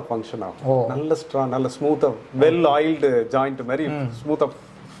ஸ்மூத்தா ஃபங்க்ஷன் ஆகும். நல்ல ஸ்ட்ராங், நல்ல ஸ்மூத்தா வெல் ஆயில்டு ஜாயிண்ட் மாதிரி ஸ்மூத்தா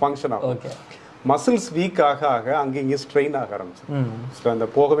ஃபங்க்ஷன் ஆகும். மசில்ஸ் வீக் ஆக ஆக அங்க இங்க ஸ்ட்ரெயின் ஆக ஆரம்பிச்சு அந்த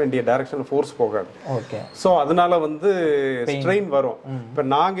போக வேண்டிய டைரக்ஷன் ஃபோர்ஸ் போகாது. சோ அதனால வந்து ஸ்ட்ரெயின் வரும். இப்ப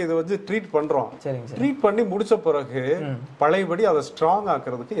நாங்க இதை வந்து ட்ரீட் பண்றோம். ட்ரீட் பண்ணி முடிச்ச பிறகு பழையபடி அதை ஸ்ட்ராங்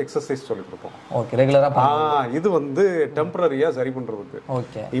ஆக்குறதுக்கு எக்ஸசைஸ் சொல்லி கொடுப்போம். இது வந்து டெம்பரரியா சரி பண்றதுக்கு.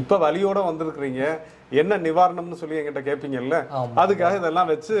 இப்ப வலியோட வந்திருக்கிறீங்க, என்ன நிவாரணம்னு சொல்லி என்கிட்ட கேட்பீங்கல்ல, அதுக்காக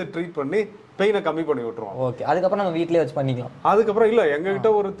இதெல்லாம் வச்சு ட்ரீட் பண்ணி பெயினை கம்மி பண்ணி விட்டுருவோம். ஓகே, அதுக்கப்புறம் நம்ம வீட்லயே வச்சு பண்ணிக்கலாம். அதுக்கப்புறம் இல்ல, எங்ககிட்ட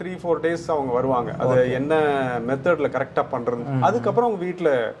ஒரு 3-4 டேஸ் அவங்க வருவாங்க. அது என்ன மெத்தட்ல கரெக்டா பண்றது, அதுக்கப்புறம் அவங்க வீட்ல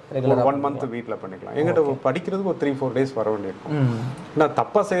ஒரு 1 மந்த் வீட்ல பண்ணிக்கலாம். எங்கிட்ட படிக்கிறதுக்கு ஒரு 3-4 டேஸ் வர வேண்டியிருக்கும். நான்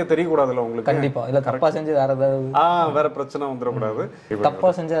தப்பா செய்ய தெரியக்கூடாதுல்ல உங்களுக்கு. கண்டிப்பா. இல்ல தப்பா செஞ்சு வேற ஏதாவது வேற பிரச்சனை வந்துடக்கூடாது.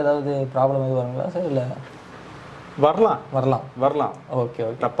 தப்பா செஞ்சு ஏதாவது ப்ராப்ளம் எதுவும் வருங்களா சார்? இல்ல வரலாம். ஓகே,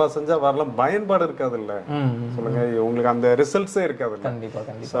 தப்பா செஞ்சா வரலாம். பயன்பாடு இருக்காது இல்ல, சொல்லுங்க, உங்களுக்கு அந்த ரிசல்ட்ஸே இருக்காது.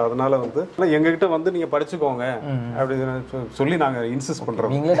 கண்டிப்பா. அதனால வந்து எங்ககிட்ட வந்து நீங்க படிச்சுக்கோங்க அப்படின்னு சொல்லி நாங்க இன்சிஸ்ட்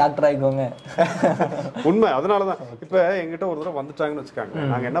பண்றோம். நீங்களே டாக்டர் ஆயிக்கோங்க. உண்மை. அதனாலதான் இப்ப எங்கிட்ட ஒரு தடவை வந்துட்டாங்கன்னு வச்சுக்காங்க,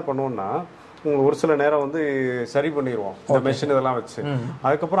 நாங்க என்ன பண்ணுவோம்னா ஒரு சில நேரம் வந்து சரி பண்ணிடுவோம் இந்த மெஷின் இதெல்லாம் வச்சு.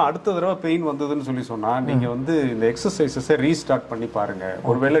 அதுக்கப்புறம் அடுத்த தடவை பெயின் வந்ததுன்னு சொல்லி சொன்னா நீங்க வந்து இந்த எக்ஸசைசஸை ரீஸ்டார்ட் பண்ணி பாருங்க.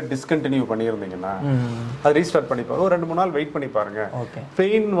 ஒருவேளை டிஸ்கண்டினியூ பண்ணியிருந்தீங்கன்னா அது ரீஸ்டார்ட் பண்ணி பாருங்க. ஒரு 2-3 நாள் வெயிட் பண்ணி பாருங்க.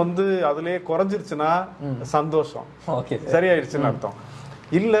 பெயின் வந்து அதுலயே குறைஞ்சிருச்சுன்னா சந்தோஷம், சரியாயிடுச்சுன்னு அர்த்தம்.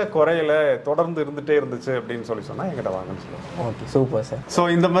 இல்ல குறையல, தொடர்ந்து இருந்துட்டே இருந்துச்சு அப்படின்னு சொல்லி சொன்னா எங்கிட்ட வாங்கன்னு சொல்லுவோம். Okay, super sir. சோ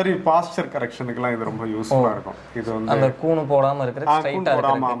இந்த மாதிரி பாஸ்டர் கரெக்ஷனுக்குலாம் இது ரொம்ப யூஸ்ஃபுல்லா இருக்கும். இது வந்து அந்த கூணு போடாம இருக்கிற ஸ்ட்ரைட்டா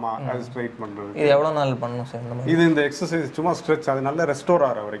இருக்கு. ஆமா, அது ஸ்ட்ரைட் பண்றது. இது எவ்வளவு நாள் பண்ணனும் சார்? இது இந்த எக்ஸசைஸ் சும்மா ஸ்ட்ரெச், அது நல்ல ரெஸ்டோர்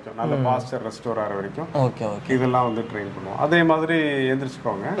ஆற வரைக்கும், நல்ல பாஸ்டர் ரெஸ்டோர் ஆற வரைக்கும் இதெல்லாம் வந்து ட்ரெயின் பண்ணுவோம். அதே மாதிரி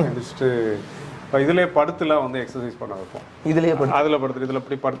எந்திரிச்சுக்கோங்க. எந்திரிச்சிட்டு இதுலயே படுத்துல வந்து எக்ஸசைஸ் பண்ண வைப்போம். இதுலயே அதுல படுத்து இதுல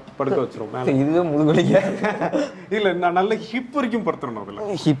இப்படி படுக்க வச்சிருவோம். இதுவே முதுகுலிங்க இல்ல, நான் நல்ல ஹிப் வரைக்கும் படுத்துறணும். அதுல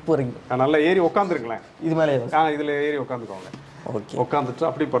ஹிப் வரைக்கும் நல்லா ஏறி உட்காந்துருங்களேன். இது மேலே இதுல ஏறி உட்காந்துக்கோங்க. உட்காந்துட்டு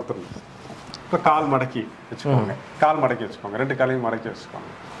அப்படி படுத்துருங்க. இப்ப கால் மடக்கி வச்சுக்கோங்க. 2 காலையும் மடக்கி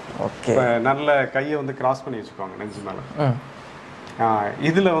வச்சுக்கோங்க. இப்ப நல்ல கையை வந்து கிராஸ் பண்ணி வச்சுக்கோங்க நெஞ்சு மேல.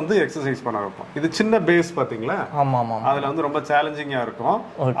 இதுல வந்து எக்ஸசைஸ் பண்ண வைப்போம். இது சின்ன பேஸ் பாத்தீங்களா, அதுல வந்து ரொம்ப சேலஞ்சிங்கா இருக்கும்.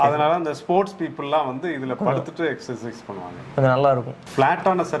 அதனால அந்த ஸ்போர்ட்ஸ் பீப்புள்லாம் வந்து இதுல படுத்துட்டு எக்ஸசைஸ் பண்ணுவாங்க. நல்லா இருக்கும்.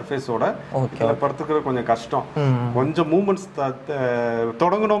 பிளாட்டான சர்ஃபேஸோட இதுல படுத்துக்கிறது கொஞ்சம் கஷ்டம். கொஞ்சம் மூவ்மெண்ட்ஸ்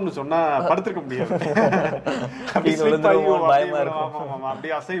தொடங்கணும்னு சொன்னா படுத்துக்க முடியாது.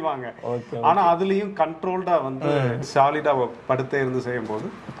 அப்படியே அசைவாங்க. ஆனா அதுலயும் கண்ட்ரோல்டா வந்து சாலிடா படுத்தே இருந்து செய்யும் போது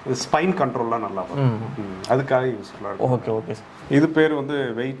ஸ்பைன் கண்ட்ரோல்லாம் நல்லா இருக்கும். அதுக்காக யூஸ்ஃபுல்லா இருக்கும். இது பேர் வந்து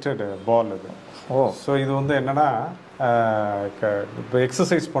வெயிட்டட் பால். அது ஸோ இது வந்து என்னன்னா இப்போ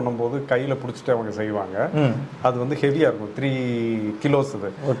எக்ஸசைஸ் பண்ணும்போது கையில் பிடிச்சிட்டு அவங்க செய்வாங்க. அது வந்து ஹெவியாக இருக்கும், 3 கிலோஸ். இது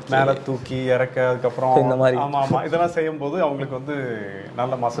மேலே தூக்கி இறக்க, அதுக்கப்புறம் இந்த மாதிரி இதெல்லாம் செய்யும் போது அவங்களுக்கு வந்து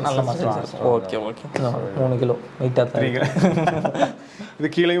நல்ல மசில்ஸ். ஓகே, 3 கிலோ வெயிட்டாக. இது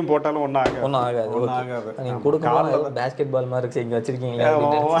கீழேயும் போட்டாலும் ஒன்றும் ஆகாது. நீங்கள் கொடுக்க பேஸ்கெட் பால் மாதிரி இருக்கு, இங்கே வச்சிருக்கீங்களா?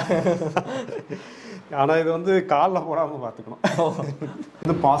 ஆனா இது வந்து காலில் போடாம பாத்துக்கணும்.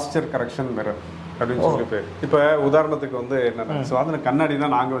 இது பாஸ்டர் கரெக்ஷன் மிரர் அப்படின்னு சொல்லி பேர். இப்ப உதாரணத்துக்கு வந்து என்ன கண்ணாடி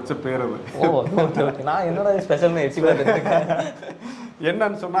தான் நாங்க வச்ச பேர். அது நான் என்னோட ஸ்பெஷல்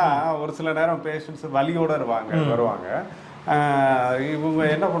என்னன்னு சொன்னா ஒரு சில நேரம் பேஷண்ட்ஸ் வலியோட வருவாங்க. இவங்க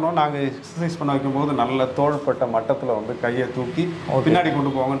என்ன பண்ணுவோம், நாங்க எக்ஸசைஸ் பண்ண வைக்கும் போது நல்ல தோள்பட்ட மட்டத்துல வந்து கையை தூக்கி பின்னாடி கொண்டு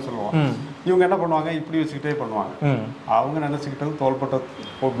போவாங்கன்னு சொல்லுவோம். இவங்க என்ன பண்ணுவாங்க, இப்படி வச்சுக்கிட்டே பண்ணுவாங்க. அவங்க நினைச்சுக்கிட்டது தோள்பட்ட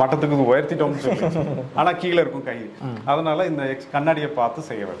மட்டத்துக்கு உயர்த்திட்டோம்னு சொல்லி, ஆனா கீழே இருக்கும் கை. அதனால இந்த கண்ணாடியை பார்த்து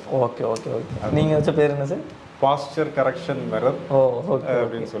செய்ய வைப்போம். Okay okay okay. நீங்க வச்ச பேர் என்ன சார்? பாஸ்டர் கரெக்ஷன் மிரர்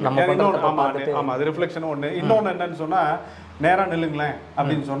அப்படின்னு சொல்லி. ஆமா, அது ரிஃப்ளெக்ஷன் ஒண்ணு. இன்னொன்னு என்னன்னு சொன்னா, நேரா நில்லுங்களேன்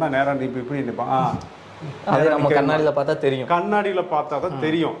அப்படின்னு சொன்னா நேரா இப்படி நிப்பான். அது நம்ம கண்ணாடியில் பார்த்தா தெரியும். கண்ணாடியில் பார்த்தா தான்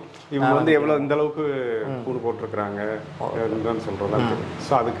தெரியும் இவங்க வந்து எவ்வளோ இந்த அளவுக்கு கூடு போட்டிருக்கிறாங்க சொல்கிறதா தெரியும்.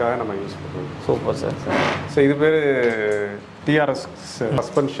 ஸோ அதுக்காக நம்ம யூஸ் பண்ணுறோம். Super sir. ஸோ இது பேர் டிஆர்எஸ்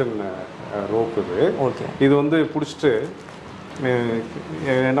சஸ்பென்ஷன் ரோப். இது ஓகே. இது வந்து பிடிச்சிட்டு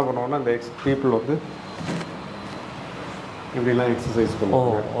என்ன பண்ணுவோம்னா இந்த பீப்புள் வந்து இப்படிலாம் எக்ஸசைஸ்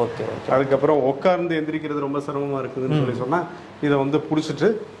பண்ணுவாங்க. ஓகே. அதுக்கப்புறம் உட்கார்ந்து எந்திரிக்கிறது ரொம்ப சிரமமாக இருக்குதுன்னு சொல்லி சொன்னால் இதை வந்து பிடிச்சிட்டு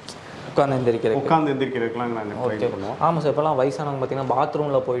உட்காந்து எந்திரிக்கிறதுக்குலாம் நாங்கள் ட்ரை பண்ணுவோம். ஆமாம் சார். இப்போலாம் வயசானவங்க பார்த்தீங்கன்னா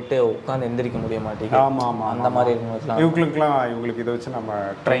பாத்ரூமில் போயிட்டு உட்காந்து எந்திரிக்க முடிய மாட்டேங்குது. ஆமாம் ஆமாம். அந்த மாதிரி இருக்கும்போது இவங்களுக்கு இதை வச்சு நம்ம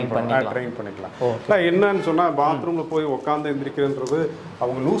ட்ரெயின் பண்ணிக்கலாம். என்னன்னு சொன்னால் பாத்ரூமில் போய் உட்காந்து எந்திரிக்கிறதுன்றது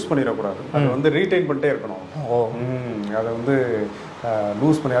அவங்க லூஸ் பண்ணிடக்கூடாது. அது வந்து ரீடைன் பண்ணிட்டே இருக்கணும். அதை வந்து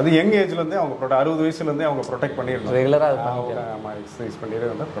லூஸ் பண்ணி அது யங் ஏஜ்லேருந்தே அவங்க 60 வயசுலேருந்தே அவங்க ப்ரொடெக்ட் பண்ணிடணும். ரெகுலராக ஆமாம் எக்ஸசைஸ் பண்ணிட்டு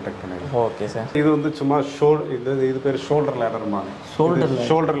வந்து ப்ரொடெக்ட் பண்ணிடணும். Okay sir. இது வந்து சும்மா இது பேர் ஷோல்டர் லேடர்மாங்க.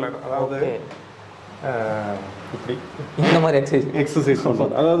 ஷோல்டர் லேடர் அதாவது இப்படி இந்த மாதிரி எக்ஸசைஸ்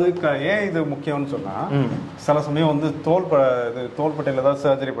பண்ணுறது. அதாவது ஏன் இது முக்கியம்னு சொன்னால் சில சமயம் வந்து தோள்பட்டையில் ஏதாவது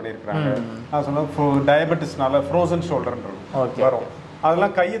சர்ஜரி பண்ணியிருக்கிறாங்க. நான் சொன்னால் டயபெட்டிஸ்னால ஃப்ரோசன் ஷோல்டர்ன்றது வரும்.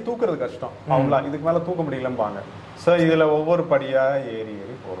 அதெல்லாம் கையை தூக்குறது கஷ்டம். அவங்களா இதுக்கு மேலே தூக்க முடியலம்பாங்க. ஸோ இதில் ஒவ்வொரு படியாக ஏறி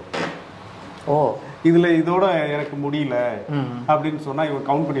போகிறோம். இதில் இதோட எனக்கு முடியல அப்படின்னு சொன்னால் இவங்க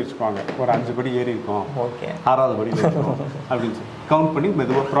கவுண்ட் பண்ணி வச்சுக்குவாங்க. ஒரு 5 படி ஏறி இருக்கும், 6வது படி இருக்கும் அப்படின்னு சொல்லி கவுண்ட் பண்ணி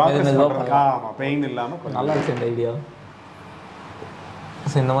மெதுவாக ப்ராக்ரஸ் பண்ணுறாங்க. ஆமாம், பெயின் இல்லாமல் நல்லா இருக்கு இந்த ஐடியா.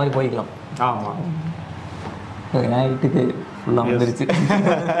 இந்த மாதிரி போய்க்கலாம். ஆமாம், நைட்டுக்கு ஃபுல்லாக வந்துருச்சு.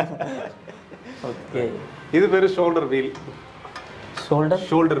 ஓகே. இது பேர் ஷோல்டர் வீல்.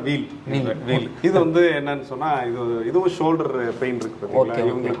 Shoulder wheel. இது வந்து என்னன்னு சொன்னா இதுவும் ஷோல்டர் பெயின் இருக்கு பாத்தீங்களா,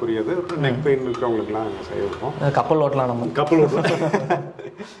 இவங்களுக்குரியது. நெக் பெயின் இருக்கிறவங்களுக்குலாம் செய்வோம். கப்பல் ஓட்டலாம் நம்ம. கப்பல் ஓட்டலாம்.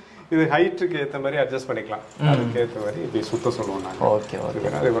 இது ஹைட்டுக்கு ஏற்ற மாதிரி அட்ஜஸ்ட் பண்ணிக்கலாம். அதுக்கு ஏற்ற மாதிரி இப்படி சுத்த சொல்லுவோம் நாங்கள். Okay okay.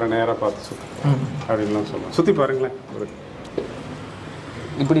 அது ஒரு நேராக பார்த்து சுத்தம் அப்படின்லாம் சொல்லுவோம். சுற்றி பாருங்களேன்.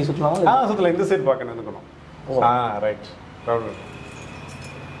 இப்படி சுற்றலாம். சுற்றலாம். இந்த சைடு பார்க்க நினைக்கணும். ரைட்.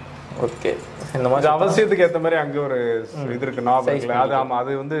 ஓகே. இந்த மாதிரி அவசியத்துக்கு ஏற்ற மாதிரி அங்கே ஒரு இது இருக்கு, நாப் இருக்குல்ல, அது ஆமாம்,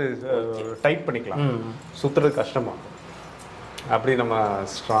 அது வந்து டைட் பண்ணிக்கலாம். சுற்றுறது கஷ்டமா அப்படி நம்ம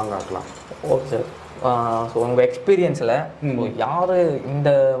ஸ்ட்ராங் ஆக்கலாம். Okay sir. ஸோ உங்கள் எக்ஸ்பீரியன்ஸில் யார் இந்த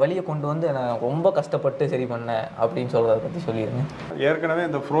வழியை கொண்டு வந்து நான் ரொம்ப கஷ்டப்பட்டு சரி பண்ணேன் அப்படின்னு சொல்கிறத பற்றி சொல்லிடுங்க. ஏற்கனவே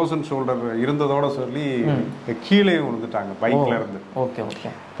இந்த ஃப்ரோசன் ஷோல்டர் இருந்ததோட சொல்லி கீழே விழுந்துட்டாங்க பைக்கில் இருந்து. Okay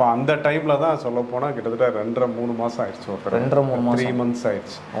okay. இப்போ அந்த டைமில் தான் சொல்ல போனால் கிட்டத்தட்ட 2.5-3 மாதம் ஆயிடுச்சு. 3 months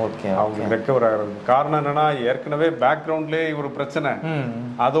ஆயிடுச்சு. ஓகே. அவங்க ரெக்கவர் ஆகிறது காரணம் என்னன்னா ஏற்கனவே பேக்ரவுண்ட்லேயே ஒரு பிரச்சனை,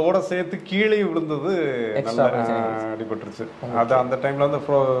 அதோட சேர்த்து கீழே விழுந்தது நல்லா அடிபட்டுருச்சு. அது அந்த டைமில் வந்து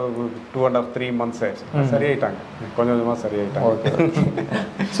 2.5-3 months சரியாயிட்டாங்க. கொஞ்சம் கொஞ்சமாக சரியாயிட்டாங்க.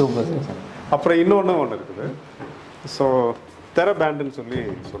 சூப்பர். அப்புறம் இன்னொன்று இருக்குது. ஸோ தெரபேண்டுன்னு சொல்லி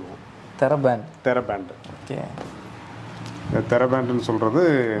சொல்லுவோம். தெரபேண்ட். ஓகே. தெரபேண்டுன்னு சொல்கிறது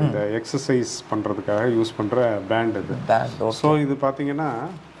இந்த எக்ஸசைஸ் பண்ணுறதுக்காக யூஸ் பண்ணுற பேண்ட் இது. ஸோ இது பார்த்தீங்கன்னா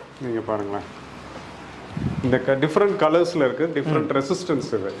நீங்கள் பாருங்களேன், இந்த டிஃப்ரெண்ட் கலர்ஸில் இருக்குது, டிஃப்ரெண்ட்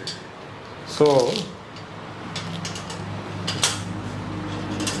ரெசிஸ்டன்ஸ் இது. ஸோ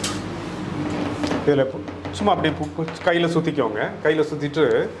இதில் சும்மா அப்படியே கையில் சுற்றிக்கோங்க. கையில் சுற்றிட்டு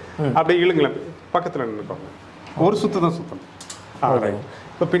அப்படியே இழுங்களேன். பக்கத்தில் நின்றுப்பாங்க. ஒரு சுற்று தான் சுற்றணும்.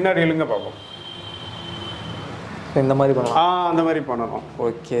 இப்போ பின்னாடி இழுங்க பார்ப்போம். இந்த மாதிரி பண்ணலாம். அந்த மாதிரி பண்ணணும்.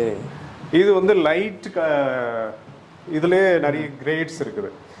 ஓகே. இது வந்து லைட் இதுலேயே நிறைய கிரேட்ஸ்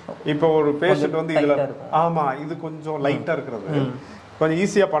இருக்குது. இப்போ ஒரு பேஷண்ட் வந்து இதில் ஆமாம் இது கொஞ்சம் லைட்டாக இருக்கிறது கொஞ்சம்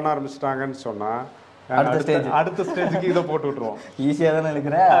ஈஸியாக பண்ண ஆரம்பிச்சிட்டாங்கன்னு சொன்னால் அடுத்த ஸ்டேஜுக்கு இதை போட்டு விட்டுருவோம். ஈஸியாக தானே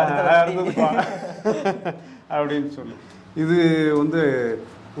இருக்கிறேன் அப்படின்னு சொல்லி இது வந்து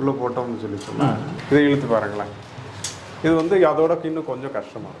உள்ளே போட்டோம்னு சொல்லி சொன்னால் இதை இழுத்து பாருங்களேன். இது வந்து அதோட இன்னும் கொஞ்சம்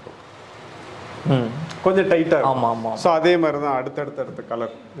கஷ்டமாக இருக்கும், கொஞ்சம் டைட்டாக. ஆமாம் ஆமாம். ஸோ அதே மாதிரி தான் அடுத்த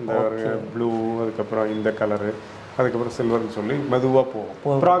கலர், இந்த ப்ளூ, அதுக்கப்புறம் இந்த கலரு, அதுக்கப்புறம் சில்வர்னு சொல்லி மெதுவாக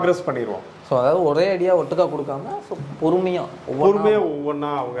போவோம், ப்ராக்ரஸ் பண்ணிடுவோம். ஸோ அதாவது ஒரே ஐடியா ஒட்டுக்கா கொடுக்காம பொறுமையாக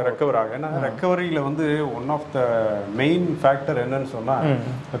ஒவ்வொன்றா அவங்க ரெக்கவர் ஆகும். ஏன்னா ரெக்கவரியில் வந்து one of the main factor என்னன்னு சொன்னால்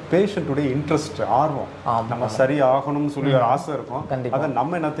பேஷண்ட்டுடைய இன்ட்ரெஸ்ட், ஆர்வம். நம்ம சரி ஆகணும்னு சொல்லி ஒரு ஆசை இருக்கும். அதை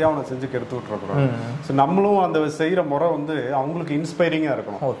நம்ம என்னத்தையும் அவனை செஞ்சு கெடுத்து விட்டுருக்குறோம். ஸோ நம்மளும் அந்த செய்கிற முறை வந்து அவங்களுக்கு இன்ஸ்பைரிங்காக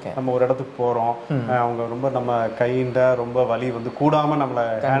இருக்கணும். நம்ம ஒரு இடத்துக்கு போகிறோம், அவங்க ரொம்ப நம்ம கைண்ட ரொம்ப வலி வந்து கூடாமல் நம்மளை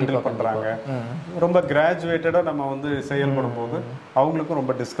ஹேண்டில் பண்ணுறாங்க. ரொம்ப கிராஜுவேட்டடாக நம்ம வந்து செயல்படும் போது அவங்களுக்கும்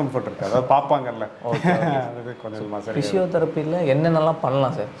ரொம்ப டிஸ்கம்ஃபர்ட் இருக்குது. அதாவது பார்ப்பாங்கல்ல. பிசியோதெரப்பியில் என்னென்னலாம்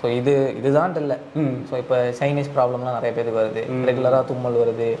பண்ணலாம் சார்? ஸோ இதுதான் இல்லை. ஸோ இப்போ சைனஸ் ப்ராப்ளம்லாம் நிறைய பேருக்கு வருது, ரெகுலராக தும்மல்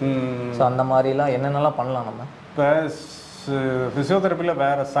வருது. ஸோ அந்த மாதிரிலாம் என்னென்னலாம் பண்ணலாம் நம்ம? இப்போ ஃபிசியோதெரப்பியில்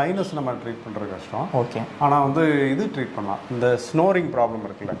வேறு சைனஸ் நம்ம ட்ரீட் பண்ணுறது கஷ்டம். ஓகே. ஆனால் வந்து இது ட்ரீட் பண்ணலாம். இந்த ஸ்னோரிங் ப்ராப்ளம்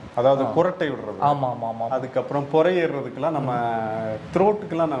இருக்குல்ல, அதாவது குரட்டை விடுறது. ஆமாம் ஆமாம் ஆமாம். அதுக்கப்புறம் புரை ஏறுறதுக்கெல்லாம் நம்ம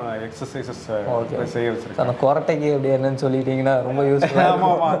த்ரோட்டுக்கெல்லாம் நம்ம எக்ஸசைசஸ் செய்ய வச்சிருக்கோம். அந்த குரட்டைக்கு எப்படி என்னன்னு சொல்லிட்டீங்கன்னா ரொம்ப யூஸ்ஃபுல்லாக.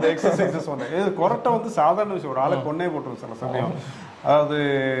 ஆமாம் ஆமாம், அந்த எக்ஸசைசஸ் வந்து இது குரட்டை வந்து சாதாரண விஷயம், ஒரு ஆளை கொன்னே போட்டுரும் சில சமயம். அதாவது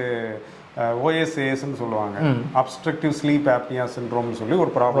OSASன்னு சொல்லுவாங்க, அப்ஸ்ட்ரக்டிவ் ஸ்லீப் ஆப்னியா சிண்ட்ரோம்னு சொல்லி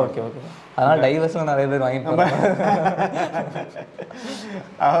ஒரு ப்ராப்ளம். Okay okay. அதனால டைவர்ஸ்ல நிறைய பேர் வாங்கிட்டு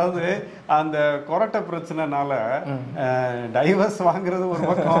அதாவது அந்த கொரட்டை பிரச்சனைனால டைவர்ஸ் வாங்குறது ஒரு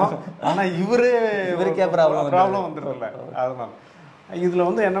பக்கம், ஆனா இவருக்கே ப்ராப்ளம் வந்துடும்ல. அதுதான் இதுல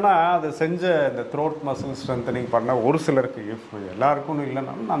வந்து என்னன்னா, அது செஞ்ச இந்த த்ரோட் மசில் ஸ்ட்ரென்தனிங் பண்ண ஒரு சிலருக்கு, எல்லாருக்கும்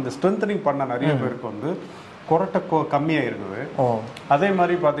இல்லைனாலும் அந்த ஸ்ட்ரென்தனிங் பண்ண நிறைய பேருக்கு வந்து கொரட்டை கம்மியாக இருக்குது. அதே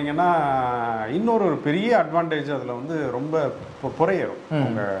மாதிரி பார்த்தீங்கன்னா இன்னொரு ஒரு பெரிய அட்வான்டேஜ் அதில் வந்து ரொம்ப புறையேறும்.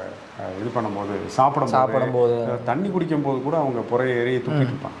 அவங்க இது பண்ணும்போது சாப்பிடும்போது தண்ணி குடிக்கும் போது கூட அவங்க புறையேறி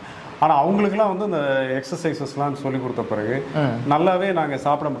துப்பிட்டு இருப்பாங்க. ஆனால் அவங்களுக்குலாம் வந்து இந்த எக்ஸசைசஸ்லாம் சொல்லி கொடுத்த பிறகு நல்லாவே நாங்கள்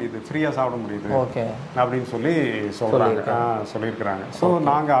சாப்பிட முடியுது, ஃப்ரீயாக சாப்பிட முடியுது அப்படின்னு சொல்லி சொல்லியிருக்கிறாங்க. ஸோ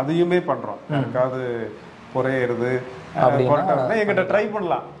நாங்கள் அதையுமே பண்ணுறோம். யாருக்காவது புறையேறுது எங்கிட்ட ட்ரை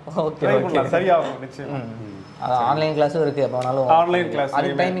பண்ணலாம், சரியாகும் நிச்சயம். ஆன்லைன் கிளாஸும் இருக்கு. அப்போனாலும் ஆன்லைன் கிளாஸ் அது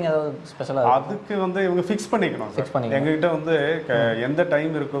டைமிங் ஏதாவது ஸ்பெஷலா அதுக்கு வந்து இவங்க ஃபிக்ஸ் பண்ணிக்கணும். எங்ககிட்ட வந்து எந்த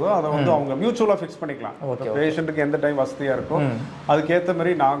டைம் இருக்குதோ அதை வந்து அவங்க மியூச்சுவலா ஃபிக்ஸ் பண்ணிக்கலாம். பேஷண்ட்டுக்கு எந்த டைம் வசதியா இருக்கோ அதுக்கேற்ற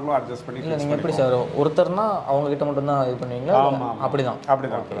மாதிரி நாங்களும் அட்ஜஸ்ட் பண்ணி. இல்லை நீங்கள் எப்படி சார் ஒருத்தர்னா அவங்க கிட்ட மட்டும் தான் இது பண்ணுவீங்களா?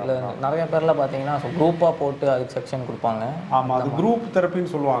 அப்படிதான். இல்லை நிறைய பேர்ல பார்த்தீங்கன்னா குரூப்பாக போட்டு அதுக்கு செக்ஷன் கொடுப்பாங்க. ஆமாம், அது குரூப்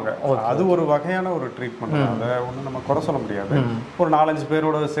தெரப்பின்னு சொல்லுவாங்க. அது ஒரு வகையான ஒரு ட்ரீட்மெண்ட். அதை ஒன்றும் நம்ம குறை சொல்ல முடியாது. ஒரு 4-5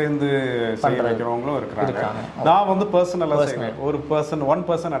 பேரோட சேர்ந்து செய்ய வைக்கிறவங்களும் இருக்கிறாங்க. நான் வந்து பர்சனலா செய்வேன். ஒரு one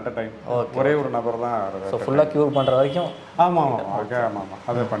person at a time, ஒரே ஒரு நபர் தான் ஃபுல்லா கியூர் பண்ற வரைக்கும். ஆமா ஆமா ஆமா,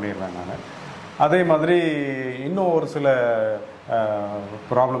 அதை பண்ணிடுவேன் நான். அதே மாதிரி இன்னும் ஒரு சில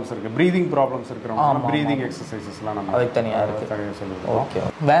ப்ராப்ளம்ஸ் இருக்கு, ப்ரீதிங் ப்ராப்ளம்ஸ் இருக்கிறவங்க ப்ரீதிங் எக்ஸசைசஸ்லாம் நம்ம அதுக்கு தனியாக சொல்லுவோம். ஓகே.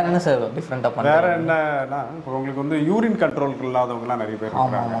 வேற என்ன சார் டிஃப்ரெண்டாக பண்ணுங்க? வேற என்னன்னா, இப்போ உங்களுக்கு வந்து யூரின் கண்ட்ரோல் இல்லாதவங்கலாம் நிறைய பேர்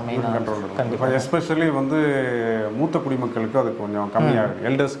இருக்காங்க. யூரின் கண்ட்ரோல் இப்போ எஸ்பெஷலி வந்து மூத்த குடிமக்களுக்கு அது கொஞ்சம் கம்மியாகுது,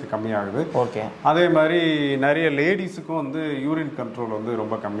 எல்டர்ஸ்க்கு கம்மியாகுது. ஓகே. அதே மாதிரி நிறைய லேடிஸுக்கும் வந்து யூரின் கண்ட்ரோல் வந்து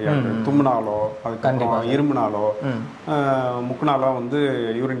ரொம்ப கம்மியாகுது. தும்முனாலோ அதுக்கப்புறம் இருமுனாலோ முக்குனாலோ வந்து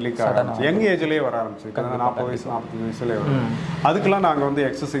யூரின் லீக் ஆக ஆரம்பிச்சு, யங் ஏஜ்லேயே வர ஆரம்பிச்சு. 40 வயசு 45 வயசுலேயே வரும். அதுக்கெல்லாம் நாங்கள் வந்து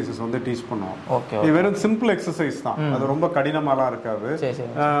எக்ஸசைசஸ் வந்து டீச் பண்ணுவோம். இது வெறும் சிம்பிள் எக்ஸசைஸ் தான், அது ரொம்ப கடினமாலாம் இருக்காது.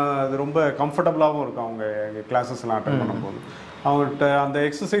 அது ரொம்ப கம்ஃபர்டபுளாகவும் இருக்கும். அவங்க எங்கள் கிளாஸஸ்லாம் அட்டென்ட் பண்ணும்போது அவங்கள்ட்ட அந்த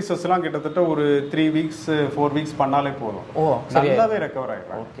எக்ஸசைசஸ்லாம் கிட்டத்தட்ட ஒரு 3 வீக்ஸ் 4 வீக்ஸ் பண்ணாலே போதும், நல்லாவே ரெக்கவர்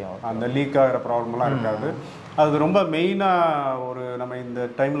ஆகிடும். அந்த லீக் ஆகிற ப்ராப்ளம்லாம் இருக்காது. அது ரொம்ப மெயினாக ஒரு நம்ம இந்த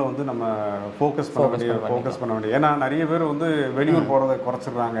டைமில் வந்து நம்ம ஃபோக்கஸ் பண்ண வேண்டிய. ஏன்னா நிறைய பேர் வந்து வெளியூர் போகிறத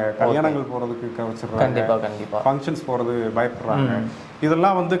குறைச்சிடுறாங்க, கல்யாணங்கள் போகிறதுக்கு குறைச்சிடுறாங்க, ஃபங்க்ஷன்ஸ் போகிறது பயப்படுறாங்க.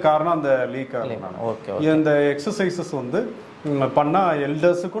 இதெல்லாம் வந்து காரணம் அந்த லீக் ஆகும். இந்த எக்ஸசைசஸ் வந்து பண்ணால்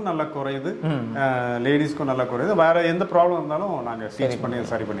எல்டர்ஸுக்கும் நல்லா குறையுது, லேடிஸ்க்கும் நல்லா குறையுது. வேறு எந்த ப்ராப்ளம் இருந்தாலும் நாங்கள் டீச் பண்ணி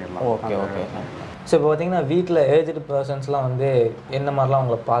சரி பண்ணிடலாம். Okay okay. ஸோ இப்போ பார்த்தீங்கன்னா வீட்டில் ஏஜ்டு பர்சன்ஸ்லாம் வந்து என்ன மாதிரிலாம்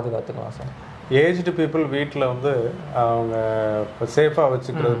அவங்கள பாதுகாத்துக்கலாம் சார்? ஏஜ்டு பீப்புள் வீட்டில் வந்து அவங்க சேஃபாக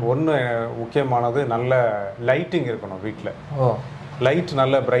வச்சுக்கிறதுக்கு ஒன்று முக்கியமானது நல்ல லைட்டிங் இருக்கணும் வீட்டில். லைட்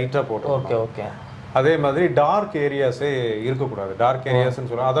நல்ல பிரைட்டாக போட்டு. Okay okay. அதே மாதிரி டார்க் ஏரியாஸே இருக்கக்கூடாது. டார்க்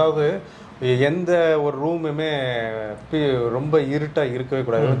ஏரியாஸ்ன்னு சொல்லுவோம், அதாவது எந்த ஒரு ரூமுமே ரொம்ப இருட்டாக இருக்கவே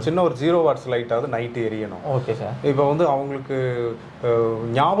கூடாது. சின்ன ஒரு 0 வாட்ஸ் லைட்டாவது நைட்டு எரியணும். Okay sir. இப்போ வந்து அவங்களுக்கு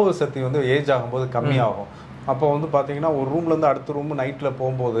ஞாபக சக்தி வந்து ஏஜ் ஆகும்போது கம்மியாகும். அப்போ வந்து பார்த்தீங்கன்னா ஒரு ரூம்லேருந்து அடுத்த ரூம் நைட்டில்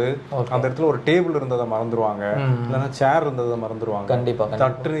போகும்போது அந்த இடத்துல ஒரு டேபிள் இருந்ததை மறந்துடுவாங்க, இல்லைன்னா சேர் இருந்ததை மறந்துடுவாங்க, கண்டிப்பாக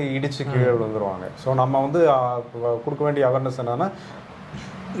தட்டு இடிச்சு கீழே விழுந்துருவாங்க. ஸோ நம்ம வந்து கொடுக்க வேண்டிய அவேர்னஸ் என்னன்னா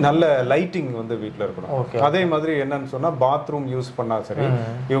நல்ல லைட்டிங் வந்து வீட்டில் இருக்கணும். அதே மாதிரி என்னன்னு சொன்னால் பாத்ரூம் யூஸ் பண்ணால் சரி,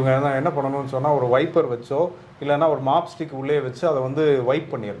 இவங்க என்ன பண்ணணும்னு சொன்னால் ஒரு வைப்பர் வச்சோ இல்லைன்னா ஒரு மாப் ஸ்டிக் உள்ளே வச்சு அதை வந்து வைப்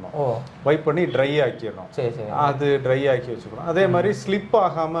பண்ணிடணும். வைப் பண்ணி ட்ரை ஆக்கிடணும். அது ட்ரை ஆக்கி வச்சுக்கணும். அதே மாதிரி ஸ்லிப்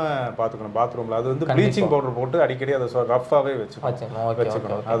ஆகாமல் பார்த்துக்கணும் பாத்ரூமில். அது வந்து ப்ளீச்சிங் பவுடர் போட்டு அடிக்கடி அதை ரஃப்பாகவே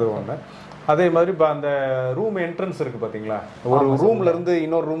வச்சுக்கணும். அது ஒன்று. அதே மாதிரி அந்த ரூம் என்ட்ரன்ஸ் இருக்கு பார்த்தீங்களா, ஒரு ரூம்ல இருந்து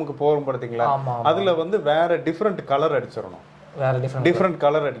இன்னொரு ரூமுக்கு போகிறோம் பார்த்தீங்களா, அதில் வந்து வேற டிஃப்ரெண்ட் கலர் அடிச்சிடணும். டிஃப்ரெண்ட்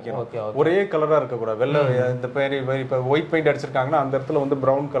கலர் அடிக்கணும். ஒரே கலரா இருக்க கூடாது. வெள்ளை இந்த பேர் இப்ப ஒயிட் பெயிண்ட் அடிச்சிருக்காங்கன்னா அந்த இடத்துல வந்து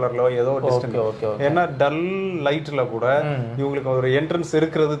பிரவுன் கலர்ல ஏதோ டிஸ்டன்ஸ். ஏன்னா டல் லைட்ல கூட இவங்களுக்கு ஒரு என்ட்ரன்ஸ்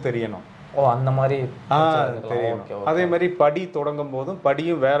இருக்கிறது தெரியணும். அந்த மாதிரி தெரியும். அதே மாதிரி படி தொடங்கும் போதும்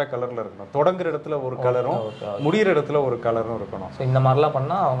படியும் வேற கலர்ல இருக்கணும். தொடங்குற இடத்துல ஒரு கலரும் முடிகிற இடத்துல ஒரு கலரும் இருக்கணும். இந்த மாதிரிலாம்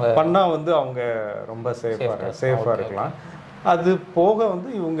பண்ணா வந்து அவங்க ரொம்ப சேஃபா இருக்கலாம். அது போக வந்து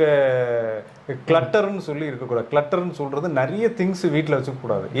இவங்க கிளட்டர்னு சொல்லி இருக்கக்கூடாது. கிளட்டர்னு சொல்றது நிறைய திங்ஸ் வீட்டில் வச்சுக்க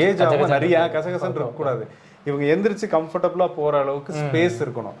கூடாது. ஏஜ் ஆகும் நிறைய கசகசன்னு இருக்கக்கூடாது. இவங்க எந்திரிச்சு கம்ஃபர்டபுளா போற அளவுக்கு ஸ்பேஸ்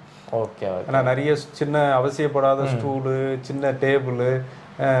இருக்கணும். ஓகே. ஏன்னா நிறைய சின்ன அவசியப்படாத ஸ்டூலு, சின்ன டேபிள்,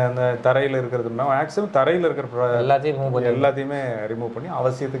 அந்த தரையில் இருக்கிறது மேக்ஸிமம் தரையில் இருக்கிற எல்லாத்தையுமே ரிமூவ் பண்ணி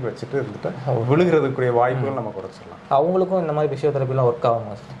அவசியத்துக்கு வச்சுட்டு இருந்துட்டு விழுகிறதுக்குரிய வாய்ப்புகள் நம்ம குறைச்சிடலாம். அவங்களுக்கும் இந்த மாதிரி பிசியோதெரபிலாம் ஒர்க்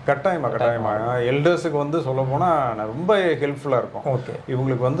ஆகுமா? கட்டாயமா எல்டர்ஸுக்கு வந்து சொல்ல போனா ரொம்ப ஹெல்ப்ஃபுல்லா இருக்கும்.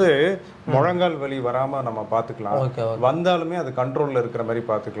 இவங்களுக்கு வந்து முழங்கால் வலி வராம நம்ம பாத்துக்கலாம், வந்தாலுமே அது கண்ட்ரோல்ல இருக்கிற மாதிரி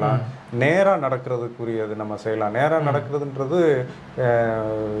பாத்துக்கலாம். நேரா நடக்கிறதுக்குரியது நம்ம செய்யலாம். நேரா நடக்கிறதுன்றது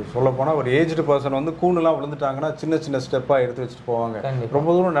சொல்ல போனா ஒரு ஏஜ்டு பர்சன் வந்து கூணுலாம் விழுந்துட்டாங்கன்னா சின்ன சின்ன ஸ்டெப்பா எடுத்து வச்சுட்டு போவாங்க, ரொம்ப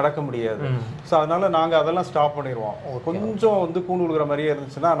தூரம் நடக்க முடியாது. ஸோ அதனால நாங்க அதெல்லாம் ஸ்டாப் பண்ணிடுவோம். கொஞ்சம் வந்து கூணு விழுகிற மாதிரியே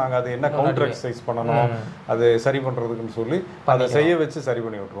இருந்துச்சுன்னா நாங்க அது என்ன கவுண்டர் எக்ஸசைஸ் பண்ணணும் அது சரி பண்றதுக்குன்னு சொல்லி அதை செய்ய வச்சு சரி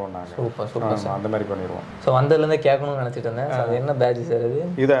பண்ணி விட்டுருவோம். நாங்க அந்த மாதிரி பண்ணிடுவோம். ஸோ வந்ததுல இருந்தே கேட்கணும்னு நினைச்சிட்டு இருந்தேன். அது என்ன பேட்ச்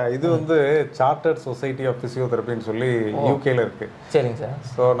சார் இது வந்து சார்ட்டர்ட் சொசைட்டி ஆஃப் பிசியோதெரபின்னு சொல்லி யூகேல இருக்கு. சரிங்க சார்.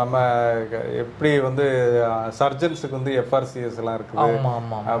 ஸோ நம்ம எப்படி வந்து சர்ஜன்ஸுக்கு வந்து எஃப்ஆர்சிஎஸ் எல்லாம் இருக்குது,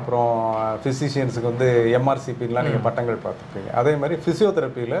 அப்புறம் பிசிஷியன்ஸுக்கு வந்து எம்ஆர்சிபின்லாம் நீங்க பட்டங்கள் பார்த்துருப்பீங்க. அதே மாதிரி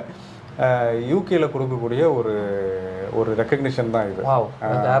பிசியோதெரப்பியில யூகேல கொடுக்கக்கூடிய ஒரு ரெக்கக்னிஷன் தான் இது.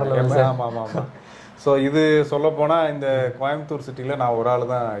 ஆமா. ஸோ இது சொல்ல போனா இந்த கோயம்புத்தூர் சிட்டில நான் ஒரு ஆள்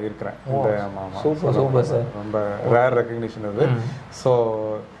தான் இருக்கிறேன். ரொம்ப ரேர் ரெக்கக்னிஷன் இது. ஸோ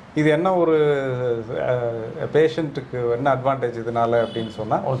இது என்ன ஒரு பேஷண்ட்டுக்கு என்ன அட்வான்டேஜ் இதனால அப்படின்னு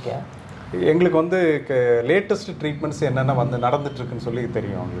சொன்னா, எங்களுக்கு வந்து லேட்டஸ்ட் ட்ரீட்மெண்ட்ஸ் என்னென்ன வந்து நடந்துட்டு இருக்குன்னு சொல்லி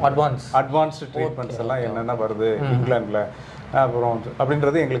தெரியும். அட்வான்ஸ்டு ட்ரீட்மெண்ட்ஸ் எல்லாம் என்னென்ன வருது இங்கிலாந்துல அப்புறம்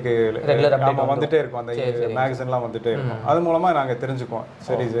அப்படின்றது எங்களுக்கு வந்துட்டே இருக்கும். அந்த மேகசின்லாம் வந்துட்டே இருக்கும். அது மூலமா நாங்க தெரிஞ்சுக்குவோம்.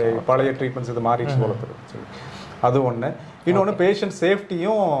 சரி பழைய ட்ரீட்மெண்ட்ஸ் இது மாறிடுச்சு போல சொல்லி. அது ஒண்ணு. இன்னொன்னு பேஷண்ட்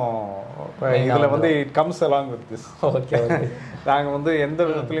சேஃப்டியும் இதுல வந்து it comes along with this. நாங்க வந்து எந்த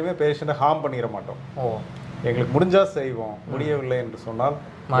விதத்துலயுமே பேஷண்ட்டை ஹார்ம் பண்ணிட மாட்டோம். எங்களுக்கு முடிஞ்சா செய்வோம், முடியவில்லை என்று சொன்னால்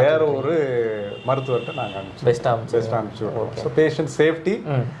வேற ஒரு மருத்துவர்கிட்ட நாங்க best அனுப்பிச்சுடுவோம். So patient safety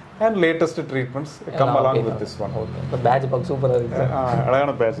and latest treatments come along with this one. இந்த பேட்ச் பாக் சூப்பரா இருக்கு.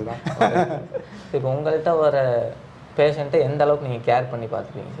 அழகான பேட்ச் தான். இப்போ உங்கள்கிட்ட வர பேஷண்ட்டை எந்த அளவுக்கு நீங்க கேர் பண்ணி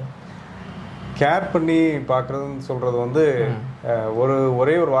பார்த்துப்பீங்க சார்? கேர் பண்ணி பார்க்குறதுன்னு சொல்கிறது வந்து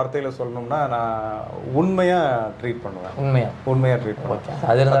ஒரே ஒரு வார்த்தையில் சொல்லணும்னா நான் உண்மையாக ட்ரீட் பண்ணுவேன். உண்மையாக ட்ரீட்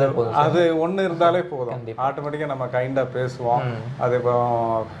பண்ணுவேன். அது ஒன்று இருந்தாலே போதும். ஆட்டோமேட்டிக்காக நம்ம கைண்டாக பேசுவோம். அது இப்போ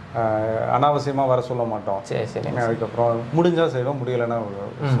அனாவசியமாக வர சொல்ல மாட்டோம். அதுக்கப்புறம் முடிஞ்சால் செய்வோம், முடியலைன்னா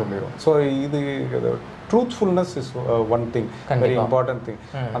சொல்லிடுவோம். ஸோ இது truthfulness is one thing, very important thing.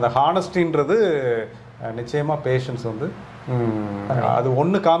 அந்த ஹானஸ்டின்றது நிச்சயமாக பேஷண்ட்ஸ் வந்து அது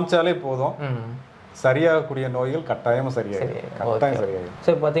ஒன்று காமிச்சாலே போதும், சரியாகக்கூடிய நோய்கள் கட்டாயமாக சரியாயிடும்.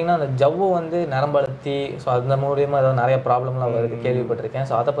 ஸோ பார்த்தீங்கன்னா அந்த ஜவ்வு வந்து நரம்பழுத்தி, ஸோ அந்த மூலியமாக ஏதாவது நிறைய ப்ராப்ளம்லாம் வருது கேள்விப்பட்டிருக்கேன்.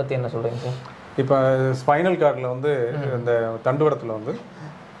 ஸோ அதை பற்றி என்ன சொல்கிறீங்க சார்? இப்போ ஸ்பைனல் கார்டில் வந்து இந்த தண்டுவடத்தில் வந்து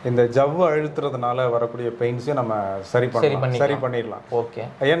இந்த ஜவ்வு அழுத்துறதுனால வரக்கூடிய பெயின்ஸையும் நம்ம சரி பண்ணிடலாம். ஓகே.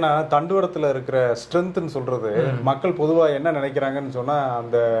 ஏன்னா தண்டுவடத்தில் இருக்கிற ஸ்ட்ரென்த்னு சொல்றது மக்கள் பொதுவாக என்ன நினைக்கிறாங்கன்னு சொன்னா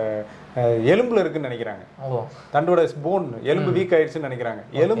அந்த எலும்புல இருக்குன்னு நினைக்கிறாங்க. தண்டுவட போன் எலும்பு வீக் ஆயிடுச்சுன்னு நினைக்கிறாங்க.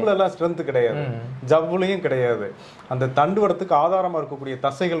 எலும்புல எல்லாம் ஸ்ட்ரென்த் கிடையாது, ஜவ்வுலையும் கிடையாது. அந்த தண்டுவடத்துக்கு ஆதாரமா இருக்கக்கூடிய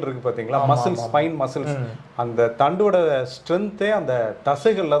தசைகள் இருக்கு பாத்தீங்களா, மசில்ஸ், ஸ்பைன் மசில்ஸ், அந்த தண்டுவட ஸ்ட்ரென்த்தே அந்த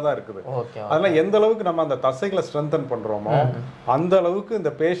தசைகள்ல தான் இருக்குது. அதனால எந்த அளவுக்கு நம்ம அந்த தசைகளை ஸ்ட்ரென்தன் பண்றோமோ அந்த அளவுக்கு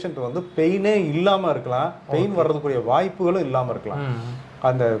இந்த பேஷண்ட் வந்து பெயினே இல்லாம இருக்கலாம், பெயின் வர்றதுக்குரிய வாய்ப்புகளும் இல்லாம இருக்கலாம்.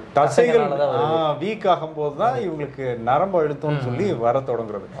 அந்த தசைகள் வீக் ஆகும் போதுதான் இவங்களுக்கு நரம்பு அழுத்தம்னு சொல்லி வர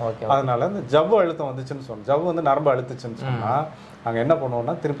தொடங்குறது. அதனால இந்த ஜவ்வு அழுத்தம் வந்துச்சுன்னு சொன்னோம், ஜவ்வு வந்து நரம்பு அழுத்துச்சுன்னு சொன்னா நாங்க என்ன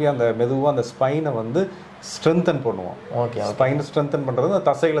பண்ணுவோம்னா திருப்பி அந்த மெதுவா அந்த ஸ்பைனை வந்து ஸ்ட்ரென்தன் பண்ணுவோம். ஸ்பைனை ஸ்ட்ரென்தன் பண்றது அந்த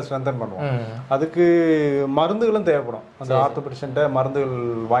தசைகளை ஸ்ட்ரென்தன் பண்ணுவோம். அதுக்கு மருந்துகளும் தேவைப்படும். அந்த ஆர்த்தோபெடிஷன்ட்ட மருந்துகள்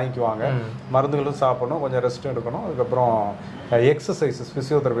வாங்கிக்குவாங்க, மருந்துகளும் சாப்பிடணும், கொஞ்சம் ரெஸ்ட் எடுக்கணும். அதுக்கப்புறம் எக்ஸசைசஸ்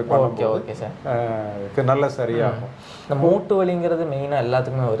பிசியோதெரபி பண்ணும்போது நல்லா சரியாகும். இந்த மூட்டு வலிங்கிறது மெயினா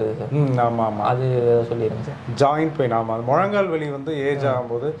எல்லாத்துக்குமே வருது சார். ஆமா ஆமா, அது சொல்லிடுங்க சார். Joint pain. ஆமா, முழங்கால் வலி வந்து ஏஜ்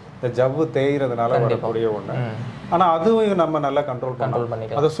ஆகும்போது இந்த ஜவ்வு தேய்றதுனால வரக்கூடிய ஒண்ணு. ஆனா அதுவும் நம்ம நல்லா கண்ட்ரோல்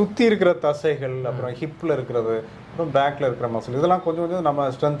பண்ணிக்கலாம். அதை சுத்தி இருக்கிற தசைகள், அப்புறம் ஹிப்ல இருக்கிறது, அப்புறம் பேக்ல இருக்கிற மசில், இதெல்லாம் கொஞ்சம் கொஞ்சம் நம்ம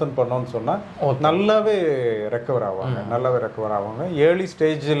ஸ்ட்ரென்தன் பண்ணோம்னு சொன்னா நல்லாவே ரெக்கவர் ஆவாங்க. ஏர்லி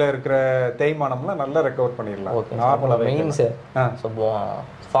ஸ்டேஜ்ல இருக்கிற தேய்மானம்லாம் நல்லா ரெக்கவர் பண்ணிடலாம். நார்மலா மெயின் சார்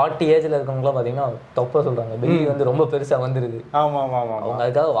 40 ஏஜ்ல இருக்கவங்களாம் பாத்தீங்கன்னா தொப்பை சொல்றாங்க, பெல்லி வந்து ரொம்ப பெருசா வந்துருது. ஆமா ஆமா ஆமா, அவங்க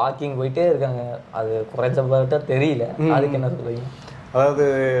அதுக்காக வாக்கிங் போயிட்டே இருக்காங்க. அது குறைஞ்ச தெரியல, அதுக்கு என்ன சொல்றீங்க? அதாவது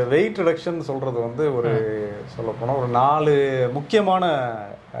வெயிட் ரிடக்ஷன் சொல்றது வந்து ஒரு சொல்ல போனா ஒரு 4 முக்கியமான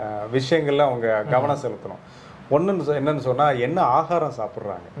விஷயங்கள்ல அவங்க கவனம் செலுத்தணும். ஒன்று என்னன்னு சொன்னால் என்ன ஆகாரம்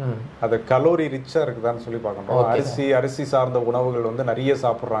சாப்பிட்றாங்க, அது கலோரி ரிச்சாக இருக்குதான்னு சொல்லி பார்க்கணும். அரிசி சார்ந்த உணவுகள் வந்து நிறைய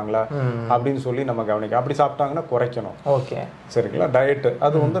சாப்பிட்றாங்களா அப்படின்னு சொல்லி நம்ம கவனிக்கலாம். அப்படி சாப்பிட்டாங்கன்னா குறைக்கணும். சரிங்களா? டயட்டு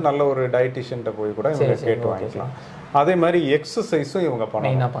அது வந்து நல்ல ஒரு டயட்டிஷியன்ட்ட போய் கூட இவங்க கேட்டு வாங்கிக்கலாம். அதே மாதிரி எக்ஸசைஸும் இவங்க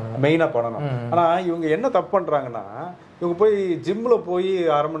மெயினாக பண்ணணும். ஆனால் இவங்க என்ன தப்பு பண்ணுறாங்கன்னா, இவங்க போய் ஜிம்மில் போய்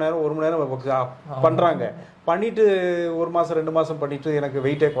அரை மணி நேரம் 1 மணி நேரம் பண்ணுறாங்க. பண்ணிட்டு 1 மாதம் 2 மாதம் பண்ணிட்டு எனக்கு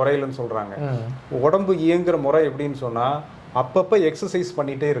வெயிட்டே குறையலன்னு சொல்கிறாங்க. உடம்பு இயங்குற முறை எப்படின்னு சொன்னால் அப்பப்போ எக்ஸசைஸ்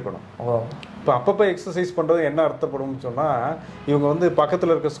பண்ணிகிட்டே இருக்கணும். இப்போ அப்பப்போ எக்ஸசைஸ் பண்ணுறது என்ன அர்த்தப்படும்னு சொன்னால், இவங்க வந்து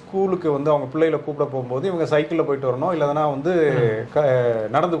பக்கத்தில் இருக்க ஸ்கூலுக்கு வந்து அவங்க பிள்ளைகளை கூப்பிட போகும்போது இவங்க சைக்கிளில் போயிட்டு வரணும், இல்லைன்னா வந்து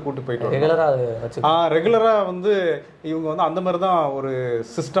நடந்து கூப்பிட்டு போயிட்டு வரணும். ரெகுலராக வந்து இவங்க வந்து அந்த மாதிரி தான் ஒரு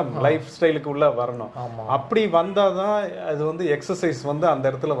சிஸ்டம் லைஃப் ஸ்டைலுக்கு உள்ளே வரணும். அப்படி வந்தால் தான் அது வந்து எக்ஸசைஸ் வந்து அந்த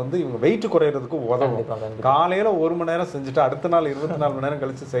இடத்துல வந்து இவங்க வெயிட் குறையிறதுக்கு உதவும். காலையில் 1 மணி நேரம் செஞ்சுட்டு அடுத்த நாள் 24 மணி நேரம்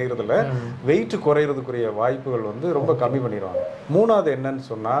கழிச்சு செய்கிறதுல வெயிட் குறையிறதுக்குரிய வாய்ப்புகள் வந்து ரொம்ப கம்மி பண்ணிடுவாங்க. மூணாவது என்னன்னு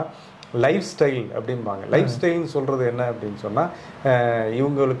சொன்னால் லைஃப் ஸ்டைல் அப்படிம்பாங்க. லைஃப் ஸ்டைல்னு சொல்கிறது என்ன அப்படின்னு சொன்னால்,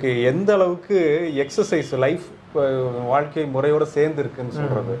 இவங்களுக்கு எந்த அளவுக்கு எக்ஸசைஸ் லைஃப் வாழ்க்கை முறையோடு சேர்ந்து இருக்குன்னு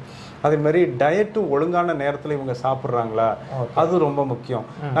சொல்கிறது. அதே மாதிரி டயட்டும் ஒழுங்கான நேரத்தில் இவங்க சாப்பிட்றாங்களா, அது ரொம்ப முக்கியம்.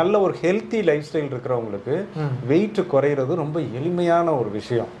 நல்ல ஒரு ஹெல்த்தி லைஃப் ஸ்டைல் இருக்கிறவங்களுக்கு வெயிட் குறையிறது ரொம்ப எளிமையான ஒரு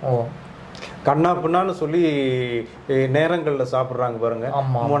விஷயம். கண்ணா பின்னான்னு சொல்லி நேரங்களில் சாப்பிட்றாங்க பாருங்க.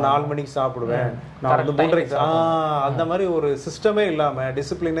 4 மணிக்கு சாப்பிடுவேன், நான் வந்து 3:30 அந்த மாதிரி ஒரு சிஸ்டமே இல்லாமல்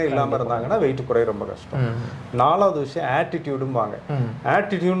டிசிப்ளினே இல்லாமல் இருந்தாங்கன்னா வெயிட் குறைய ரொம்ப கஷ்டம். 4வது விஷயம் ஆட்டிடியூடும்பாங்க.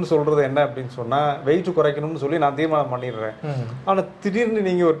 ஆட்டிடியூட்னு சொல்றது என்ன அப்படின்னு சொன்னா, வெயிட் குறைக்கணும்னு சொல்லி நான் தீர்மானம் பண்ணிடுறேன். ஆனால் திடீர்னு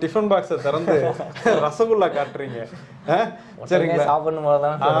நீங்க ஒரு டிஃபன் பாக்ஸை திறந்து ரசகுல்லா காட்டுறீங்க, சரிங்களா?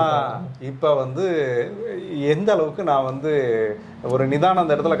 இப்ப வந்து எந்த அளவுக்கு நான் வந்து ஒரு நிதானம்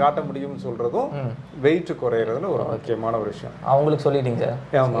அந்த இடத்துல காட்ட முடியும்னு சொல்றதும் வெயிட் குறையறதுல ஒரு முக்கியமான ஒரு விஷயம். அவங்களுக்கு சொல்லிட்டீங்க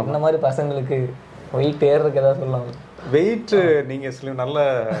சார், இந்த மாதிரி பசங்களுக்கு வெயிட் ஏறதுக்கு ஏதாவது சொல்லலாம்? வெயிட் நீங்க நல்ல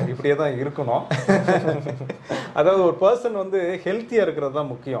இப்படியே தான் இருக்கணும். அதாவது ஒரு பர்சன் வந்து ஹெல்த்தியா இருக்கிறது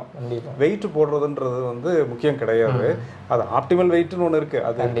தான் முக்கியம். வெயிட் போடுறதுன்றது வந்து முக்கியம் கிடையாது. அது ஆப்டிமல் வெயிட்னு ஒன்று இருக்கு,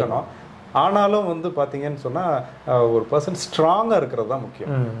 அது இருக்கணும். ஆனாலும் வந்து பார்த்தீங்கன்னு சொன்னால் ஒரு பர்சன் ஸ்ட்ராங்காக இருக்கிறது தான்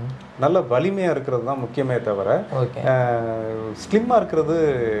முக்கியம், நல்ல வலிமையாக இருக்கிறது தான் முக்கியமே தவிர ஸ்லிம்மாக இருக்கிறது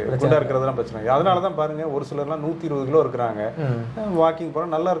குண்டாக இருக்கிறதுலாம் பிரச்சனை. அதனால தான் பாருங்கள், ஒரு சிலர்லாம் 120 கிலோ இருக்கிறாங்க, வாக்கிங்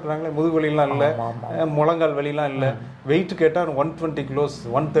போகிறோம் நல்லா இருக்கிறாங்களே, முதுகு வலிலாம் இல்லை, முழங்கால் வலிலாம் இல்லை. வெயிட் கேட்டால் 120 கிலோஸ்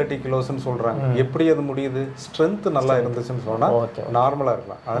 130 கிலோஸ்ன்னு சொல்கிறாங்க. எப்படி அது முடியுது? ஸ்ட்ரென்த் நல்லா இருந்துச்சுன்னு சொன்னால் நார்மலாக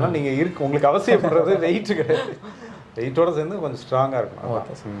இருக்கலாம். அதனால் நீங்கள் உங்களுக்கு அவசியப்படுறது வெயிட் கிடையாது, வெயிட்டோட சேர்ந்து கொஞ்சம் ஸ்ட்ராங்காக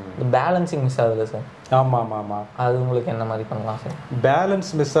இருக்கணும். பேலன்சிங் மிஸ் ஆகுது சார். ஆமாம், அது உங்களுக்கு என்ன மாதிரி பண்ணலாம் சார்? பேலன்ஸ்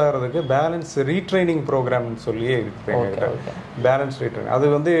மிஸ் ஆகிறதுக்கு பேலன்ஸ் ரீட்ரைனிங் ப்ரோக்ராம்னு சொல்லியே இருக்குது எங்ககிட்ட. பேலன்ஸ் ரீட்ரைனிங் அது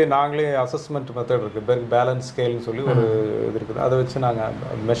வந்து நாங்களே அசஸ்மெண்ட் மெத்தட் இருக்குது, பேலன்ஸ் ஸ்கேல்னு சொல்லி ஒரு இது இருக்குது. அதை வச்சு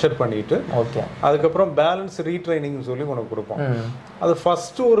நாங்கள் மெஷர் பண்ணிட்டு அதுக்கப்புறம் பேலன்ஸ் ரீட்ரைனிங்னு சொல்லி உனக்கு கொடுப்போம். அது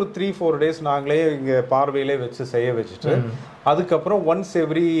ஃபஸ்ட்டு ஒரு 3-4 டேஸ் நாங்களே இங்கே பார்வையிலே வச்சு செய்ய வச்சுட்டு, அதுக்கப்புறம் ஒன்ஸ்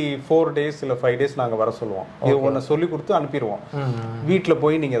எவ்ரி 4 டேஸ் இல்லை 5 டேஸ் நாங்கள் வர சொல்லுவோம். இது ஒன்று சொல்லி கொடுத்து அனுப்பிடுவோம். வீட்டில்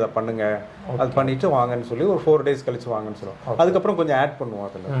போய் நீங்கள் இதை பண்ணுங்க, அது பண்ணிட்டு வாங்கன்னு சொல்லி ஒரு 4 டேஸ் கழிச்சு வாங்கன்னு சொல்லுவோம். அதுக்கப்புறம் கொஞ்சம் ஆட் பண்ணுவோம்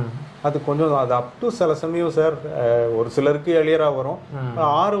அதில். அது கொஞ்சம் அது அப் டு சில சமயம் சார் ஒரு சிலருக்கு எளியராக வரும்,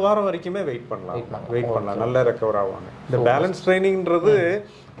 6 வாரம் வரைக்குமே வெயிட் பண்ணலாம், நல்லா ரெக்கவர் ஆவாங்க. இந்த பேலன்ஸ் ட்ரைனிங்ன்றது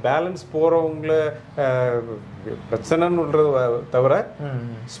பேலன்ஸ் போறவங்கள பிரச்சனைன்னு தவிர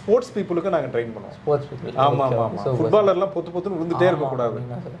ஸ்போர்ட்ஸ் பீப்புளுக்கு நாங்கள் ட்ரெயின் பண்ணுவோம். ஆமாம், ஃபுட்பாலர்லாம் பொத்துன்னு விழுந்துட்டே இருக்கக்கூடாது,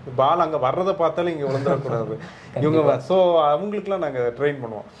 பால் அங்கே வர்றதை பார்த்தாலும் இங்கே விழுந்துடக்கூடாது இவங்க. ஸோ அவங்களுக்குலாம் நாங்கள் ட்ரெயின்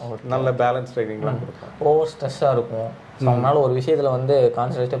பண்ணுவோம், நல்ல பேலன்ஸ் ட்ரைனிங்லாம் கொடுப்போம். ஓவர் ஸ்ட்ரெஸ்ஸாக இருக்கும், அவங்களால ஒரு விஷயத்தில் வந்து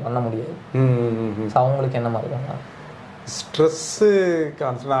கான்சன்ட்ரேட் பண்ண முடியாது. அவங்களுக்கு என்ன மாதிரி பண்ணலாம்? ஸ்ட்ரெஸ்ஸு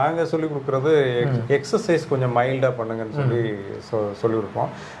நாங்கள் சொல்லிக் கொடுக்குறது எக்ஸசைஸ் கொஞ்சம் மைல்டாக பண்ணுங்கன்னு சொல்லி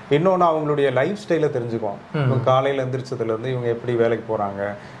கொடுப்போம். இன்னொன்று அவங்களுடைய லைஃப் ஸ்டைலை தெரிஞ்சுக்குவோம். காலையில் எந்திரிச்சதுலேருந்து இவங்க எப்படி வேலைக்கு போகிறாங்க,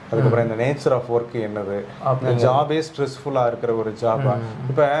 அதுக்கப்புறம் இந்த நேச்சர் ஆஃப் ஒர்க் என்னது, ஜாபே ஸ்ட்ரெஸ்ஃபுல்லாக இருக்கிற ஒரு ஜாபா.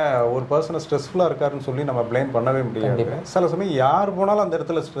 இப்போ ஒரு பர்சனை ஸ்ட்ரெஸ்ஃபுல்லாக இருக்காருன்னு சொல்லி நம்ம பிளேம் பண்ணவே முடியாது. சில சமயம் யார் போனாலும் அந்த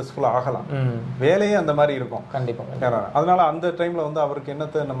இடத்துல ஸ்ட்ரெஸ்ஃபுல்லாக ஆகலாம், வேலையே அந்த மாதிரி இருக்கும் கண்டிப்பாக. அதனால அந்த டைமில் வந்து அவருக்கு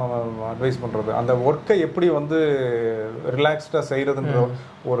என்னத்தை நம்ம அட்வைஸ் பண்ணுறது, அந்த ஒர்க்கை எப்படி வந்து ரிலாக்ஸ்டாக செய்கிறதுன்ற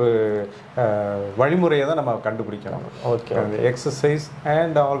ஒரு வழிமுறையை தான் நம்ம கண்டுபிடிக்கணும். Okay, exercise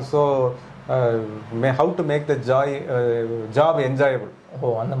and also how to make the job enjoyable.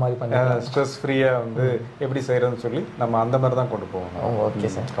 அந்த மாதிரி பண்ணி ஸ்ட்ரெஸ் ஃப்ரீயாக வந்து எப்படி செய்கிறதுன்னு சொல்லி நம்ம அந்த மாதிரி தான் கொண்டு போவோம். Okay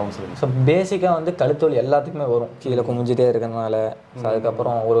sir, counselling. ஸோ பேசிக்காக வந்து கழுத்தோல் எல்லாத்துக்குமே வரும், கீழே குமிஞ்சிட்டே இருக்கிறதுனால.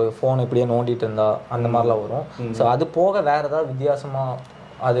 அதுக்கப்புறம் ஒரு ஃபோன் இப்படியே நோண்டிட்டு இருந்தா அந்த மாதிரிலாம் வரும். ஸோ அது போக வேறு ஏதாவது வித்தியாசமாக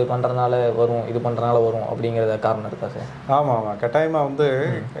அது பண்றதுனால வரும், இது பண்றதுனால வரும் அப்படிங்கறத காரணம் இருக்கா சார்? ஆமா ஆமா, கட்டாயமா வந்து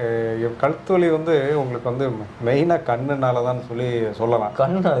கழுத்து வலி வந்து உங்களுக்கு வந்து மெயினா கண்ணுனால தான் சொல்லலாம்.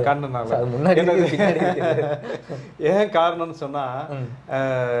 கண்ணுனால ஏன் காரணம்னு சொன்னா,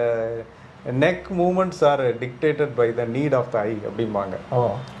 neck moments R dictated by the need of the ஐ அப்படிம்பாங்க.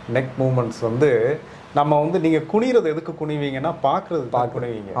 நெக் மூமெண்ட்ஸ் வந்து நம்ம வந்து நீங்க குனிறது எதுக்கு குனிவீங்கன்னா பாக்குறது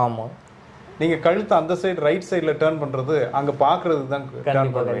குனிவீங்க. ஆமா, நீங்க கழுத்து அந்த சைடு ரைட் சைடுல டர்ன் பண்றது அங்க பாக்குறது தான்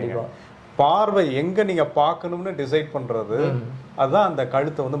டர்ன் பண்ணுவீங்க. பார்வை எங்க நீங்க பார்க்கணும்னு டிசைட் பண்றது அதுதான் அந்த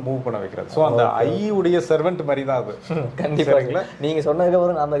கழுத்தை வந்து மூவ் பண்ண வைக்கிறது. ஸோ அந்த ஐ உடைய சர்வெண்ட் மாதிரி தான் அது. கண்டிப்பா நீங்க சொன்னதுக்கு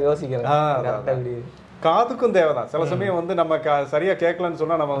அப்புறம் நான் யோசிக்கிறேன். காதுக்கும் தேவைதான். சில சமயம் வந்து நம்ம சரியா கேட்கலன்னு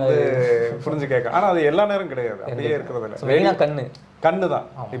சொன்னா நம்ம வந்து புரிஞ்சு கேட்க, ஆனா அது எல்லா நேரம் கிடையாது, அப்படியே இருக்கிறது இல்ல. கண்ணு தான்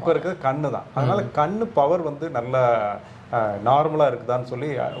இப்ப இருக்கிறது, கண்ணு தான். அதனால கண்ணு பவர் வந்து நல்ல நார்மலா இருக்குதான்னு சொல்லி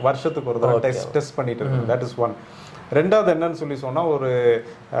வருஷத்துக்கு ஒரு தடவை டெஸ்ட் பண்ணிட்டு இருக்கு. That is one. ரெண்டாவது என்னன்னு சொல்லி சொன்னா, ஒரு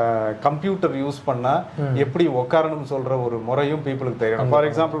கம்ப்யூட்டர் யூஸ் பண்ணா எப்படி உட்காரணும்னு சொல்ற ஒரு முறையும் பீப்புளுக்கு தெரியணும். ஃபார்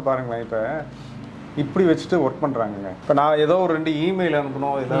எக்ஸாம்பிள் பாருங்களேன், இப்ப இப்படி வச்சுட்டு ஒர்க் பண்றாங்க. இப்போ நான் ஏதோ ஒரு 2 இமெயில்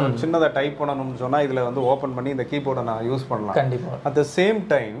அனுப்பணும், ஏதோ சின்னதா டைப் பண்ணணும்னு சொன்னா இதுல வந்து ஓபன் பண்ணி இந்த கீபோர்டை நான் யூஸ் பண்ணலாம். கண்டிப்பா. அட் த சேம்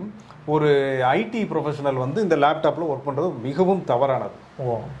டைம் ஒரு ஐடி ப்ரொஃபஷனல் வந்து இந்த லேப்டாப்ல ஒர்க் பண்றது மிகவும் தவறானது.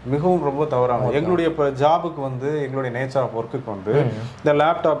 மிகவும் ரொம்ப தவறானது. எங்களுடைய இப்போ ஜாபுக்கு வந்து எங்களுடைய நேச்சர் ஆஃப் ஒர்க்குக்கு வந்து இந்த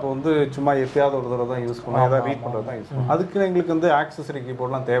லேப்டாப் வந்து சும்மா எப்பயாவது ஒரு தடவை தான் யூஸ் பண்ணுவோம், ஏதாவது ரீட் பண்றது தான் யூஸ் பண்ணுவோம். அதுக்கு எங்களுக்கு வந்து ஆக்சசரி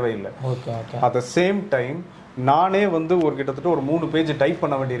கீபோர்ட்லாம் தேவையில்லை. அட் த சேம் டைம் நானே வந்து ஒரு கிட்டத்தட்ட ஒரு 3 பேஜ் டைப்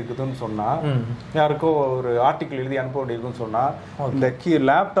பண்ண வேண்டி இருக்குதுன்னு சொன்னா, யாருக்கோ ஒரு ஆர்டிகிள் எழுதி அனுப்ப வேண்டியிருக்குன்னு சொன்னா, இந்த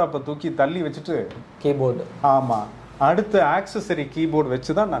லேப்டாப்பை தூக்கி தள்ளி வச்சுட்டு கீபோர்டு, ஆமா, அடுத்த ஆக்சசரி கீபோர்டு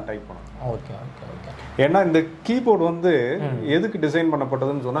வச்சு தான் நான் டைப் பண்ணுவேன். Okay okay okay. ஏன்னா இந்த கீபோர்டு வந்து எதுக்கு டிசைன்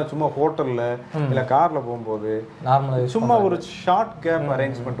பண்ணப்பட்டதுன்னு சொன்னா, சும்மா ஹோட்டல்ல இல்ல கார்ல போகும்போது சும்மா ஒரு ஷார்ட் கேப்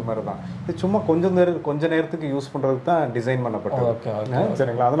அரேஞ்ச்மெண்ட் மாதிரி தான். இது சும்மா கொஞ்ச நேரத்துக்கு யூஸ் பண்றதுக்கு தான் டிசைன் பண்ணப்பட்டது.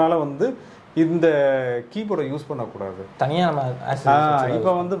 சரிங்களா? அதனால வந்து இந்த கீபோர்டை யூஸ் பண்ணக்கூடாது தனியா. நம்ம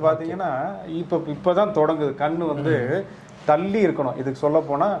இப்ப வந்து பாத்தீங்கன்னா இப்பதான் தொடங்குது. கண்ணு வந்து தள்ளி இருக்கணும். இதுக்கு சொல்ல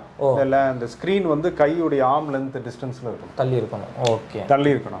போனா இந்த ஸ்கிரீன் வந்து கையுடைய ஆர்ம் லென்த் டிஸ்டன்ஸ்ல இருக்கணும், தள்ளி இருக்கணும். ஓகே, தள்ளி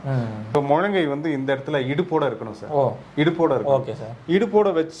இருக்கணும். இப்போ முழங்கை வந்து இந்த இடத்துல இடுப்போட இருக்கணும் சார். இடுப்போட இருக்கும். Okay sir.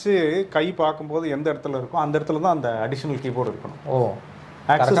 இடுப்போட வச்சு கை பார்க்கும்போது எந்த இடத்துல இருக்கும் அந்த இடத்துல தான் அந்த அடிஷனல் கீபோர்டு இருக்கணும்.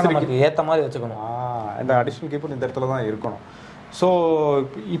 ஆக்சஸரிக்கு ஏத்த மாதிரி வச்சுக்கணும். இந்த அடிஷனல் கீபோர்டு இந்த இடத்துல தான் இருக்கணும். ஸோ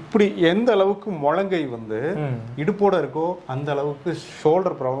இப்படி எந்த அளவுக்கு முழங்கை வந்து இடுப்போட இருக்கோ அந்த அளவுக்கு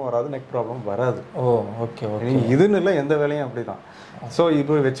ஷோல்டர் ப்ராப்ளம் வராது, நெக் ப்ராப்ளம் வராது. Okay okay. இதுன்னு இல்லை, எந்த வேலையும் அப்படிதான். ஸோ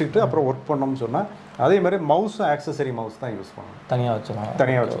இப்படி வச்சுக்கிட்டு அப்புறம் ஒர்க் பண்ணோம்னு சொன்னால், அதே மாதிரி மவுஸும் ஆக்சசரி மவுஸ் தான் யூஸ் பண்ணணும்,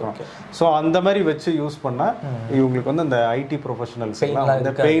 தனியாக வச்சுக்கணும். ஸோ அந்த மாதிரி வச்சு யூஸ் பண்ணால் இவங்களுக்கு வந்து இந்த ஐடி ப்ரொஃபஷனல்ஸ் எல்லாம்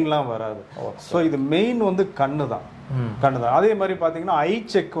இந்த பெயின்லாம் வராது. ஸோ இது மெயின் வந்து கண்ணு தான். அதே மாதிரி பார்த்தீங்கன்னா ஐ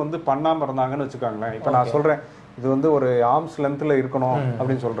செக் வந்து பண்ணாமல் இருந்தாங்கன்னு வச்சுக்காங்களேன். இப்போ நான் சொல்கிறேன் இது வந்து ஒரு ஆர்ம்ஸ் லென்த்ல இருக்கணும்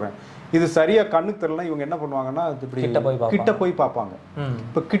அப்படின்னு சொல்றேன். இது சரியா கண்ணுக்கு தெரியல, இவங்க என்ன பண்ணுவாங்கன்னா இப்படி கிட்ட போய் பார்ப்பாங்க.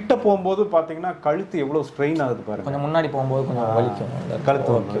 இப்ப கிட்ட போகும்போது பாத்தீங்கன்னா கழுத்து எவ்வளவு ஸ்ட்ரெயின் ஆகுது பாருங்க. கொஞ்சம் முன்னாடி போகும்போது கொஞ்சம் வலிக்கும்,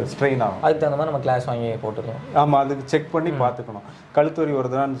 கழுத்து வந்து ஸ்ட்ரெயின் ஆகும். அதுக்கு தகுந்த மாதிரி நம்ம கிளாஸ் வாங்கி போட்டுக்கலாம். ஆமா, அதுக்கு செக் பண்ணி பார்த்துக்கணும். கழுத்து வலி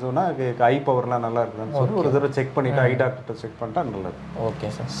வருதுன்னு சொன்னா ஐ பவர்லாம் நல்லா இருக்குதுன்னு சொல்லி ஒரு தடவை செக் பண்ணிட்டு ஐ டாக்டர் செக் பண்ணிட்டா நல்லது. Okay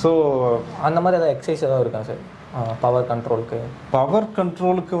sir. ஸோ அந்த மாதிரி ஏதாவது எக்ஸசைஸ் ஏதாவது இருக்கா சார் பவர்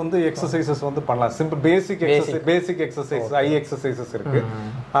கண்ட்ரோலுக்கு வந்து எக்ஸசைசஸ் வந்து பண்ணலாம். சிம்பிள் பேசிக் எக்ஸசைஸ் ஐ எக்ஸசைசஸ் இருக்கு.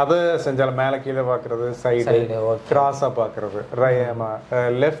 அதை செஞ்சாலும் மேலே கீழே பார்க்கறது, சைடு கிராஸா பார்க்கறது,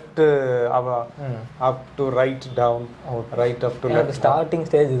 left up to write down, right up to left. Starting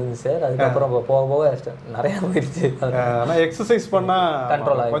stage இருந்துச்சு சார், அதுக்கப்புறம் போக போக நிறைய போயிடுச்சு. ஆனால் எக்ஸசைஸ் பண்ணா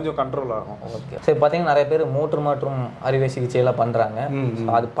கொஞ்சம் கண்ட்ரோல் ஆகும். ஓகே சரி. பார்த்தீங்கன்னா நிறைய பேர் மூட்டு மாற்றும் அறுவை சிகிச்சை எல்லாம் பண்றாங்க.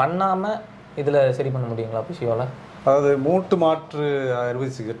 அது பண்ணாம இதுல சரி பண்ண முடியுங்களா பிசியோல? அதாவது மூட்டு மாற்று அறுவை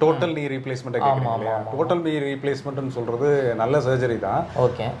சிகிச்சை, டோட்டல் நீ ரீப்ளேஸ்மெண்ட். டோட்டல் நீ ரீப்ளேஸ்மெண்ட்னு சொல்றது நல்ல சர்ஜரி தான்.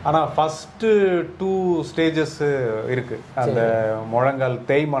 ஓகே. ஆனா ஃபர்ஸ்ட் 2 ஸ்டேஜஸ் இருக்கு அந்த முழங்கால்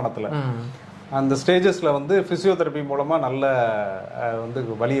தேய்மானத்துல. அந்த ஸ்டேஜஸ்ல வந்து பிசியோதெரபி மூலமா நல்ல வந்து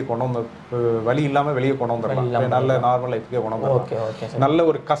வலி இல்லாம வெளியே கொண்டு வந்துடலாம், நல்ல நார்மல் லைஃப்க்கே கொண்டு வந்துடலாம். நல்ல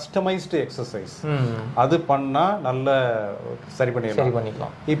ஒரு கஸ்டமைஸ்டு எக்ஸசைஸ் அது பண்ணா நல்ல சரி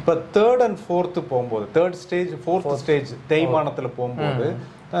பண்ணிடலாம். இப்ப 3rd and 4th போகும்போது, 3rd stage 4th stage தேய்மானத்துல போகும்போது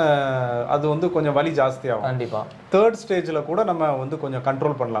அது வந்து கொஞ்சம் வலி ஜாஸ்தி ஆகும். கண்டிப்பா 3rd ஸ்டேஜ்ல கூட நம்ம வந்து கொஞ்சம்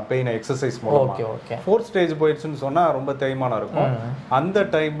கண்ட்ரோல் பண்ணலாம் பெயினை எக்ஸசைஸ் மூலமா. 4th ஸ்டேஜ் போயிடுச்சுன்னு சொன்னா ரொம்ப தேய்மானம் இருக்கும். அந்த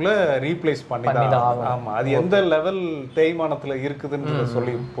டைம்ல ரீப்ளேஸ் பண்ணிதான். ஆமா, அது எந்த லெவல் தேய்மானத்துல இருக்குதுன்னு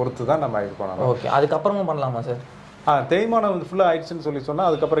சொல்லி பொறுத்து தான் நம்ம இது பண்ணலாம். ஓகே. அதுக்கப்புறமும் பண்ணலாமா சார்? தேய்மானம் வந்து ஃபுல்லாக ஆயிடுச்சுன்னு சொல்லி சொன்னால்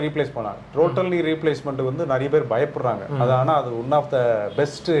அதுக்கப்புறம் ரீப்ளேஸ் பண்ணாங்க. டோட்டலி ரீப்ளேஸ்மெண்ட் வந்து நிறைய பேர் பயப்படுறாங்க. அது ஆனால் அது one of the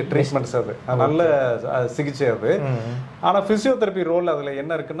best treatments. அது நல்ல சிகிச்சை அது. ஆனால் ஃபிசியோதெரப்பி ரோல் அதில்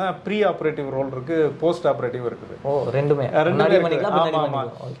என்ன இருக்குன்னா ப்ரீ ஆப்ரேட்டிவ் ரோல் இருக்கு, போஸ்ட் ஆப்ரேட்டிவ் இருக்குது. ரெண்டுமே.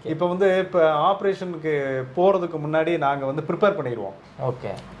 ஆமாம். இப்போ வந்து இப்போ ஆப்ரேஷனுக்கு போகிறதுக்கு முன்னாடி நாங்கள் வந்து ப்ரிப்பேர் பண்ணிடுவோம்.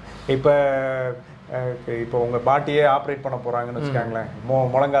 ஓகே. இப்போ உங்க பாட்டியே ஆப்ரேட் பண்ண போறாங்கன்னு வச்சுக்காங்களேன்,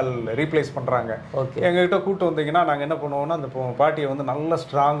 முழங்கால் ரீப்ளேஸ் பண்றாங்க, எங்ககிட்ட கூட்டு வந்தீங்கன்னா நாங்க என்ன பண்ணுவோம்னா அந்த பாட்டியை வந்து நல்லா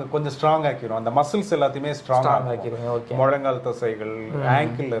கொஞ்சம் ஸ்ட்ராங் ஆக்கிடுவோம். அந்த மசில்ஸ் எல்லாத்தையுமே ஸ்ட்ராங் ஆக்கிடுவோம். முழங்கால் தசைகள்,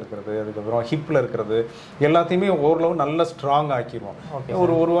 ஆங்கிள் இருக்கிறது, அதுக்கப்புறம் ஹிப்ல இருக்கிறது எல்லாத்தையுமே ஓரளவு நல்லா ஸ்ட்ராங் ஆக்கிடுவோம்.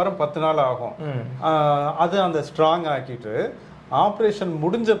 ஒரு வாரம் 10 நாள் ஆகும். அது அந்த ஸ்ட்ராங் ஆக்கிட்டு ஆப்ரேஷன்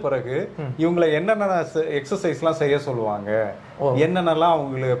முடிஞ்ச பிறகு இவங்களை என்னென்ன எக்ஸசைஸ்லாம் செய்ய சொல்லுவாங்க, என்னென்னலாம்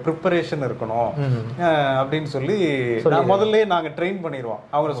அவங்களுக்கு ப்ரிப்பரேஷன் இருக்கணும் அப்படின்னு சொல்லி முதல்ல நாங்கள் ட்ரெயின் பண்ணிடுவோம்.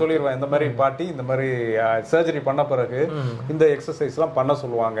 அவங்க சொல்லிடுவோம், இந்த மாதிரி பாட்டி இந்த மாதிரி சர்ஜரி பண்ண பிறகு இந்த எக்ஸசைஸ்லாம் பண்ண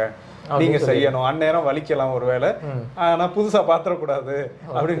சொல்லுவாங்க, நீங்க செய்யணும், அந்நேரம் வலிக்கலாம் ஒருவேளை, ஆனா புதுசா பாத்திரக்கூடாது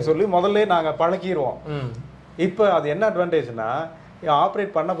அப்படின்னு சொல்லி முதல்ல நாங்க பழக்கிடுவோம். இப்ப அது என்ன அட்வான்டேஜ்னா,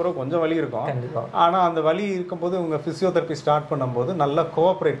 ஆப்ரேட் பண்ண பிறகு கொஞ்சம் வலி இருக்கும், ஆனா அந்த வலி இருக்கும்போது உங்க பிசியோதெரபி ஸ்டார்ட் பண்ணும்போது நல்லா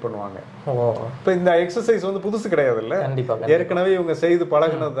கோஆப்ரேட் பண்ணுவாங்க. இப்ப இந்த எக்ஸசைஸ் வந்து புதுசு கிடையாது இல்ல, ஏற்கனவே இவங்க செய்து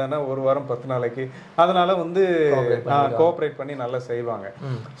பழகினது தானே, ஒரு வாரம் 10 நாளைக்கு. அதனால வந்து கோஆப்ரேட் பண்ணி நல்லா செய்வாங்க.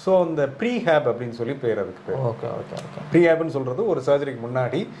 ஸோ இந்த ப்ரீ ஹேப் அப்படின்னு சொல்லி பேர் அதுக்கு பேர். ப்ரீ ஹேப்னு சொல்றது ஒரு சர்ஜரிக்கு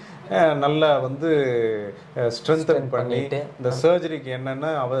முன்னாடி நல்லா வந்து ஸ்ட்ரென்தன் பண்ணி இந்த சர்ஜரிக்கு என்னென்ன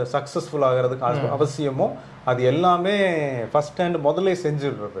சக்சஸ்ஃபுல் ஆகிறதுக்கு அவசியமோ அது எல்லாமே ஃபர்ஸ்ட் ஹேண்ட் முதல்ல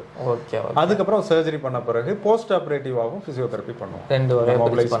செஞ்சிடுறது. அதுக்கப்புறம் சர்ஜரி பண்ண பிறகு போஸ்ட் ஆப்ரேட்டிவாகவும் பிசியோதெரப்பி பண்ணுவோம்.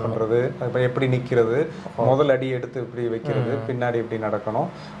 மொபிலைஸ் பண்றது, எப்படி நிக்கிறது, முதல் அடி எடுத்து இப்படி வைக்கிறது, பின்னாடி எப்படி நடக்கணும்,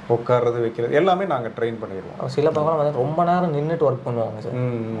 உட்கார்றது, வைக்கிறது எல்லாமே நாங்க ட்ரெயின் பண்ணிடுவோம். சில பக்கம் ரொம்ப நேரம் நின்றுட்டு ஒர்க் பண்ணுவாங்க சார்,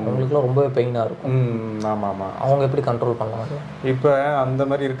 அவங்களுக்குலாம் ரொம்பவே பெயினா இருக்கும். ஆமா ஆமா. அவங்க எப்படி கண்ட்ரோல் பண்ணுவாங்க? இப்ப அந்த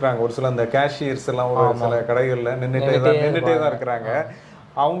மாதிரி இருக்கிறாங்க ஒரு சில அந்த கேஷியர்ஸ் எல்லாம் ஒரு சில கடைகள்ல நின்றுட்டே தான் இருக்கிறாங்க.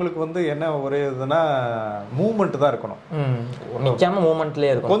 அவங்களுக்கு வந்து என்ன ஒரு இதுனா மூவ்மெண்ட் தான் இருக்கணும், நிக்காம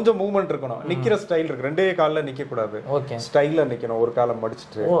மூவ்மெண்ட்லயே இருக்கும், கொஞ்சம் மூவ்மெண்ட் இருக்கணும். நிக்கிற ஸ்டைல் இருக்கு, ரெண்டே கால்ல நிக்க கூடாது, ஸ்டைல்ல நிக்கணும். ஒரு காலை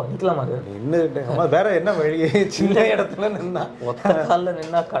மடிச்சிட்டு நிக்கலாமா? நின்னு வேற என்ன வழி? சின்ன இடத்துல நின்னா ஒத்த கால்ல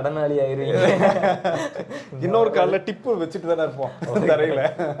நின்னா கடனாளி ஆயிருவீங்க. இன்னொரு கால்ல டிப்பு வச்சுட்டு தானே இருப்போம் தரையில.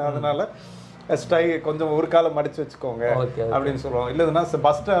 அதனால கொஞ்சம் ஒரு காலை மடிச்சு வச்சுக்கோங்க அப்படின்னு சொல்லுவோம். இல்லதுன்னா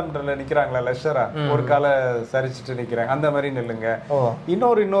பஸ் ஸ்டாண்ட்ல நிக்கிறாங்களா லெஷரா, ஒரு காலை சரிச்சுட்டு நிக்கிறாங்க, அந்த மாதிரி நில்லுங்க.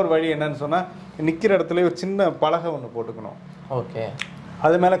 இன்னொரு வழி என்னன்னு சொன்னா, நிக்கிற இடத்துல ஒரு சின்ன பலகை ஒண்ணு போட்டுக்கணும்.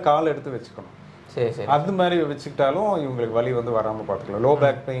 அது மேல கால் எடுத்து வச்சுக்கணும். அது மாதிரி வச்சுக்கிட்டாலும் இவங்களுக்கு வலி வந்து வராம பாத்துக்கலாம். லோ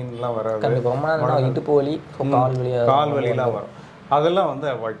பேக் பெயின் எல்லாம் வராது, இடுப்பு வலி, கால் வலி எல்லாம் வரும். அதெல்லாம் வந்து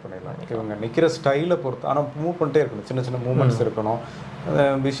அவாய்ட் பண்ணிடலாம். இவங்க நிக்கிற ஸ்டைலை பொறுத்து. ஆனா மூவ் பண்ணிட்டே இருக்கணும், சின்ன சின்ன மூவ்மெண்ட்ஸ் இருக்கணும்.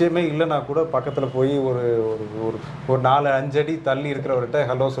 விஷயமே இல்லைன்னா கூட பக்கத்துல போய் ஒரு ஒரு 4-5 அடி தள்ளி இருக்கிறவர்கிட்ட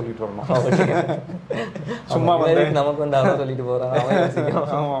ஹலோ சொல்லிட்டு வரணும். சும்மா வந்து நமக்கு வந்து ஹலோ சொல்லிட்டு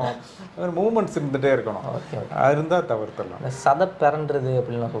போறாங்க. மூவ்மெண்ட்ஸ் இருந்துட்டே இருக்கணும், அது இருந்தா தவிர்த்துடலாம். சதை பிறன்றது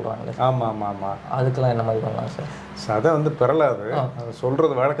அப்படின்னு சொல்றாங்க. ஆமா ஆமா ஆமா. அதுக்கெல்லாம் என்ன மாதிரி பண்ணலாம் சார்? சதை வந்து பிறலாது,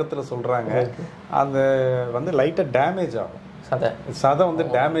 சொல்றது வழக்கத்துல சொல்றாங்க. அந்த வந்து லைட்டா டேமேஜ் ஆகும். சதை வந்து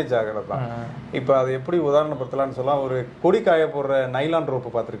டேமேஜ் ஆகிறது தான். இப்போ அது எப்படி உதாரணப்படுத்தலாம்னு சொல்ல, ஒரு கொடி காய போடுற நைலான் ரோப்பு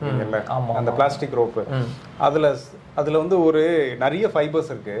பார்த்துருக்கீங்கல்ல, அந்த பிளாஸ்டிக் ரோப்பு, அதுல வந்து ஒரு நிறைய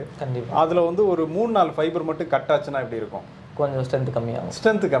ஃபைபர்ஸ் இருக்கு. அதுல வந்து ஒரு 3-4 ஃபைபர் மட்டும் கட் ஆச்சுன்னா எப்படி இருக்கும்? கொஞ்சம்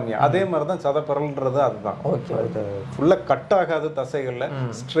ஸ்ட்ரென்த் கம்மியா. அதே மாதிரிதான் சதை பிறல்ன்றது. அதுதான் ஃபுல்லா கட் ஆகாது, தசைகள்ல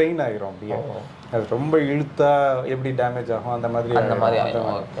ஸ்ட்ரெயின் ஆயிரும். அப்படியே அது ரொம்ப இழுத்தா எப்படி டேமேஜ் ஆகும் அந்த மாதிரி.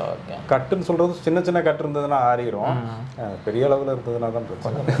 கட்டுன்னு சொல்றது சின்ன சின்ன கட்டு இருந்ததுன்னா ஆறிடும், பெரிய அளவுல இருந்ததுன்னா தான்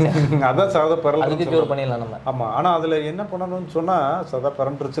பிரச்சனை. அதான் சதை பிறல். ஆமா. ஆனா அதுல என்ன பண்ணணும்னு சொன்னா, சதை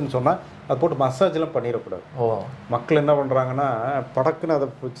பிறந்துருச்சுன்னு சொன்னா அது போட்டு மசாஜ் எல்லாம் பண்ணிடக்கூடாது. மக்கள் என்ன பண்றாங்கன்னா, படக்குன்னு அதை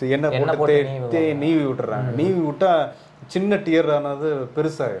எண்ணெய் போட்டு நீவி விட்டுறாங்க. நீவி விட்டா சின்ன டியர் ஆனது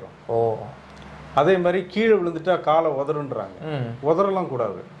பெருசாயிரும். அதே மாதிரி கீழே விழுந்துட்டா காலை உதறுன்றாங்க. உதறலாம்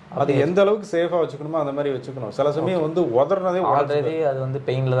கூடாது. அது எந்த அளவுக்கு சேஃபா வச்சுக்கணுமோ அந்த மாதிரி வச்சுக்கணும். சில சமயம் வந்து உதறனதே ஆல்ரெடி அது வந்து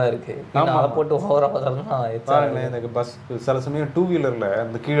பெயின்ல தான் இருக்கு. அதை போட்டு ஓவரா உதறனா பாருங்களேன். இந்த பஸ் சில சமயம் 2 வீலர்ல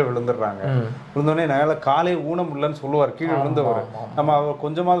அந்த கீழே விழுந்துடுறாங்க. விழுந்தோடனே நாள காலே ஊனம் இல்லைன்னு சொல்லுவார் கீழே விழுந்தவர். நம்ம அவர்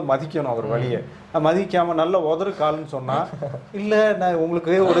கொஞ்சமாவது மதிக்கணும் அவர் வழியை. மதிக்காம நல்ல உதறு கால்னு சொன்னா, இல்ல நான்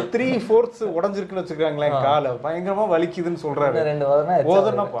உங்களுக்கு ஒரு 3/4 உடஞ்சிருக்குன்னு வச்சுக்கிறாங்களேன், காலை பயங்கரமா வலிக்குதுன்னு சொல்றாரு.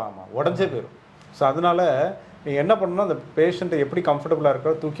 உதறனா உடஞ்சே போயிடும். ஸோ அதனால நீ என்ன பண்ணணும், அந்த பேஷண்ட்டை எப்படி கம்ஃபர்டபுளாக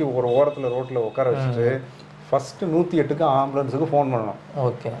இருக்கோ தூக்கி ஒரு ஓரத்தில் ரோட்டில் உட்கார வச்சுட்டு ஃபர்ஸ்ட் 108க்கு ஆம்புலன்ஸுக்கு ஃபோன் பண்ணணும்.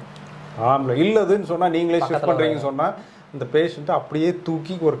 இல்லதுன்னு சொன்னால் நீங்களே ஷிஃப்ட் பண்ணுறீங்கன்னு சொன்னால் இந்த பேஷண்ட்டை அப்படியே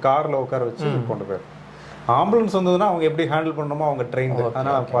தூக்கி ஒரு காரில் உட்கார வச்சு கொண்டு போயிடும். ஆம்புலன்ஸ் வந்ததுன்னா அவங்க எப்படி ஹேண்டில் பண்ணணுமோ அவங்க ட்ரெயின்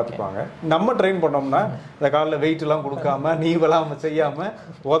அதனால் பார்த்துப்பாங்க. நம்ம ட்ரெயின் பண்ணோம்னா இந்த காலில் வெயிட் எல்லாம் கொடுக்காம நீவெல்லாம் செய்யாம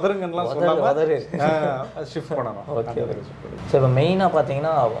உதருங்கலாம் சொல்லாம ஷிஃப்ட் பண்ணணும். ஓகே. ஸோ இப்போ மெயினாக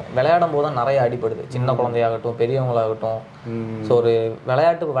பார்த்தீங்கன்னா விளையாடும் போது தான் நிறைய அடிப்படுது, சின்ன குழந்தையாகட்டும் பெரியவங்களாகட்டும். ஸோ ஒரு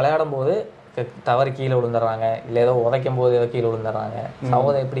விளையாடும் போது தவறு கீழே விழுந்துடுறாங்க, இல்லை ஏதோ உதைக்கும் போது ஏதோ கீழே விழுந்துடுறாங்க.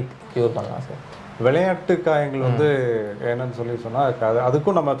 அதை எப்படி க்யூர் பண்ணலாம் சார்? விளையாட்டு காயங்கள் வந்து என்னன்னு சொல்லி சொன்னால்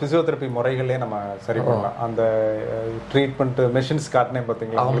அதுக்கும் நம்ம ஃபிசியோதெரப்பி முறைகளே நம்ம சரி பண்ணலாம். அந்த ட்ரீட்மெண்ட் மெஷின்ஸ் காட்டினேன்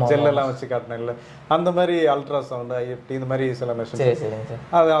பார்த்தீங்களா, ஜெல்லெல்லாம் வச்சு காட்டினேன் இல்லை, அந்த மாதிரி அல்ட்ராசவுண்ட் ஐஎஃப்டி இந்த மாதிரி சில மெஷின்ஸ்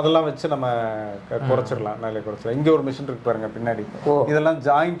அதெல்லாம் வச்சு நம்ம குறைச்சிடலாம், நல்லா குறைச்சிடலாம். இங்கே ஒரு மிஷின் இருக்கு பாருங்க பின்னாடி, இதெல்லாம்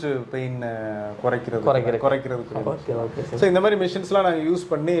ஜாயிண்ட் பெயின் குறைக்கிறதுக்கு. ஸோ இந்த மாதிரி மிஷின்ஸ்லாம் நாங்கள்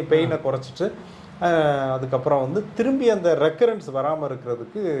யூஸ் பண்ணி பெயினை குறைச்சிட்டு அதுக்கப்புறம் வந்து திரும்பி அந்த ரெக்கரன்ஸ் வராமல்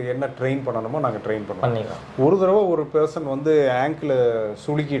இருக்கிறதுக்கு என்ன ட்ரெயின் பண்ணணுமோ நாங்கள் ட்ரெயின் பண்ணுவோம். ஒரு தடவை ஒரு பர்சன் வந்து ஆங்கிள்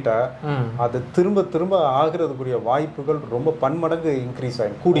சுளுக்கிட்டா அது திரும்ப திரும்ப ஆகிறதுக்குரிய வாய்ப்புகள் ரொம்ப பன்மடங்கு இன்க்ரீஸ்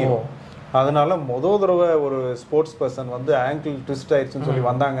ஆகும், கூடியும். அதனால முதல் தடவை ஒரு ஸ்போர்ட்ஸ் பர்சன் வந்து ஆங்கிள் ட்விஸ்ட் ஆயிடுச்சுன்னு சொல்லி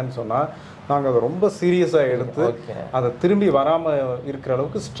வந்தாங்கன்னு சொன்னால் நாங்கள் அதை ரொம்ப சீரியஸாக எடுத்து அதை திரும்பி வராமல் இருக்கிற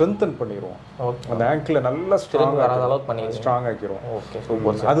அளவுக்கு ஸ்ட்ரென்தன் பண்ணிடுவோம். அந்த ஆங்கிளை நல்லா ஸ்ட்ராங் ஆக்கிடுவோம்.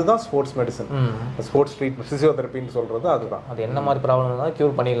 அதுதான் ஸ்போர்ட்ஸ் மெடிசன், ஸ்போர்ட்ஸ் ட்ரீட்மெண்ட் ஃபிசியோதெரப்பின்னு சொல்றது அதுதான். அது என்ன மாதிரி ப்ராப்ளம்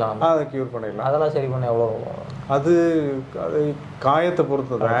க்யூர் பண்ணிடலாம், அதை க்யூர் பண்ணிடலாம். அதெல்லாம் சரி பண்ண எவ்வளோ அது காயத்தை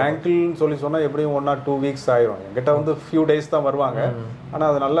பொறுத்தது. ஆங்கிள்னு சொல்லி சொன்னால் எப்படியும் 1 or 2 weeks ஆயிரும். என்கிட்ட வந்து ஃபியூ டேஸ் தான் வருவாங்க. ஆனால்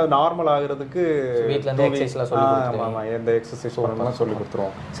அது நல்லா நார்மல் ஆகுறதுக்கு வீட்டில் எந்த எக்ஸசைஸ் பண்ணணும்னா சொல்லி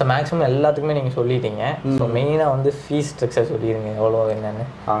கொடுத்துருவோம். ஸோ மேக்ஸிமம் எல்லாத்துக்குமே நீங்கள் சொல்லிட்டீங்க. ஸோ மெயினாக வந்து ஃபீஸ் ஸ்ட்ரக்சர் சொல்லிடுங்க எவ்வளோ என்னென்னு.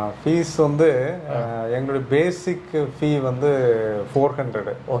 ஃபீஸ் வந்து எங்களுடைய பேசிக் ஃபீ வந்து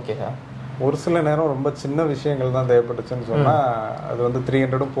 400. Okay sir. ஒரு சில நேரம் ரொம்ப சின்ன விஷயங்கள் தான் தேவைப்பட்டுச்சுன்னு சொன்னா அது வந்து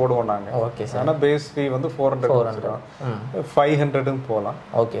 300 போடுவோம் நாங்க. Okay sir. ஆனா பேஸ் ஃபீ வந்து 400 500 போகலாம்.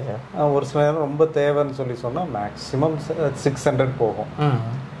 Okay sir. ஒரு சில நேரம் ரொம்ப தேவைன்னு சொல்லி சொன்னா மேக்ஸிமம் 600 போகும்.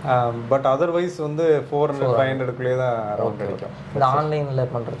 பட் அதர்வைஸ் வந்து 400 500 தான் அரௌண்ட் கிடைக்கும். இந்த ஆன்லைன்ல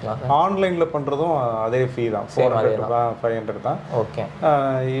பண்றதுலாம் ஆன்லைன்ல பண்றதும் அதே ஃபீ தான், 400 500 தான். ஓகே.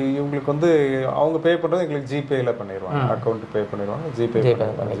 இவங்களுக்கு வந்து அவங்க பே பண்றது எங்களுக்கு ஜிபேல பண்ணிடுவாங்க, அக்கௌண்ட் பே பண்ணிடுவாங்க, ஜிபே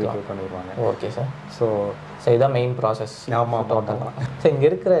பண்ணிடுவாங்க. Okay sir. ஸோ இதுதான் மெயின் ப்ராசஸ். ஆமாம் டோட்டலாக. ஸோ இங்கே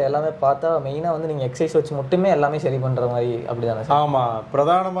இருக்கிற எல்லாமே பார்த்தா மெயினாக வந்து நீங்கள் எக்ஸசைஸ் வச்சு மட்டுமே எல்லாமே சரி பண்ணுற மாதிரி அப்படி தானே சார்? ஆமாம்,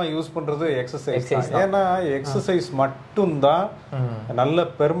 பிரதானமாக யூஸ் பண்ணுறது எக்ஸசைஸ். ஏன்னா எக்ஸசைஸ் மட்டும்தான் நல்ல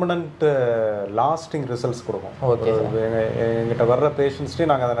பெர்மனன்ட் லாஸ்டிங் ரிசல்ட்ஸ் கொடுக்கும். ஓகே. எங்கிட்ட வர்ற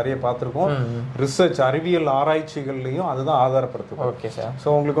பேஷண்ட்ஸ்டையும் நாங்கள் அதை நிறைய பார்த்துருக்கோம். ரிசர்ச் அறிவியல் ஆராய்ச்சிகள்லையும் அதுதான் ஆதாரப்படுத்தும். Okay sir. ஸோ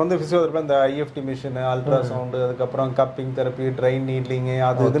உங்களுக்கு வந்து ஃபிசியோதெரப்பி இந்த ஐஎஃப்டி மிஷின், அல்ட்ராசவுண்டு, அதுக்கப்புறம் கப்பிங் தெரப்பி, ட்ரைன் நீட்லிங்கு,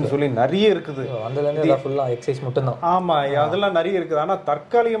 அது இதுன்னு சொல்லி நிறைய இருக்குது. அதுலேருந்து ஃபுல்லாக எக்ஸசைஸ் மட்டும் தான். ஆமா, அதெல்லாம் நிறைய இருக்குது. ஆனா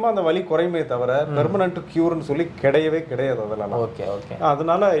தற்காலிகமா அந்த வலி குறையுமே தவிர பெர்மனன்ட் கியூர்னு சொல்லி கிடையவே கிடையாது அதெல்லாம். Okay okay.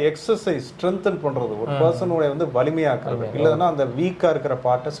 அதனால எக்ஸசைஸ் ஸ்ட்ரென்தன் பண்றது, ஒரு பர்சனோட வந்து வலிமையாக்குறது, இல்லைன்னா அந்த வீக்கா இருக்கிற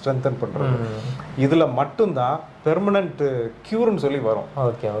பார்ட்டை ஸ்ட்ரென்தன் பண்றது, இதுல மட்டும்தான் பெர்மனன்ட் கியூர்னு சொல்லி வரும்.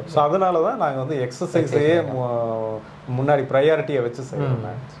 Okay okay. ஸோ அதனால தான் நாங்கள் வந்து எக்ஸசைஸையே முன்னாடி ப்ரையாரிட்டியை வச்சு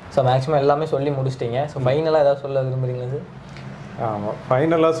செய்யணும். ஸோ மேக்ஸிமம் எல்லாமே சொல்லி முடிச்சிட்டீங்க. ஸோ ஃபைனலாக ஏதாவது சொல்ல விரும்புறீங்களா சார்? ஆமாம்,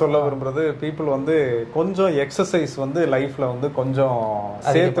 ஃபைனலாக சொல்ல விரும்புறது பீப்புள் வந்து கொஞ்சம் எக்ஸசைஸ் வந்து லைஃப்பில் வந்து கொஞ்சம்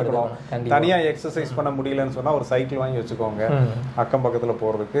சேர்த்துக்கணும். தனியாக எக்ஸசைஸ் பண்ண முடியலன்னு சொன்னால் ஒரு சைக்கிள் வாங்கி வச்சுக்கோங்க, அக்கம் பக்கத்தில்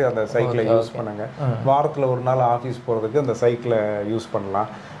போகிறதுக்கு அந்த சைக்கிளை யூஸ் பண்ணுங்க. வாரத்தில் ஒரு நாள் ஆஃபீஸ் போகிறதுக்கு அந்த சைக்கிளை யூஸ் பண்ணலாம்.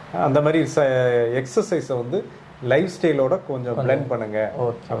 அந்த மாதிரி எக்ஸசைஸை வந்து லைஃப் ஸ்டைலோட கொஞ்சம் பிளெண்ட் பண்ணுங்க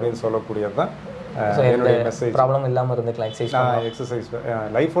அப்படின்னு சொல்லக்கூடியது தான் ப்ராப்ளம் இல்லாமல் இருந்துக்கலாம். எக்ஸசைஸ்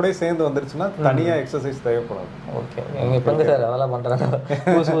லைஃபோடய சேர்ந்து வந்துருச்சுன்னா தனியாக எக்ஸசைஸ் தேவைப்படாது. ஓகே. எங்கள் இப்போ சார் அதெல்லாம் பண்ணுறாங்க,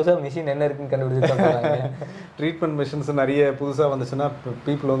 புதுசாக மிஷின் என்ன இருக்குன்னு கண்டுபிடிச்சு ட்ரீட்மெண்ட் மிஷின்ஸ் நிறைய புதுசாக வந்துச்சுன்னா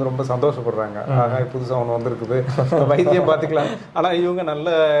பீப்புள் வந்து ரொம்ப சந்தோஷப்படுறாங்க. புதுசாக ஒன்று வந்துருக்குது, வைத்தியம் பார்த்துக்கலாம். ஆனால் இவங்க நல்ல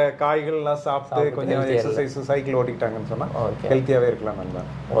காய்கள்லாம் சாப்பிட்டு கொஞ்சம் எக்ஸசைஸ் சைக்கிள் ஓட்டிக்கிட்டாங்கன்னு சொன்னால் ஹெல்த்தியாகவே இருக்கலாம். நல்லா.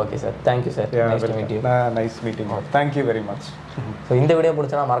 Okay sir, thank you sir. Nice meeting. Thank you very much. So இந்த வீடியோ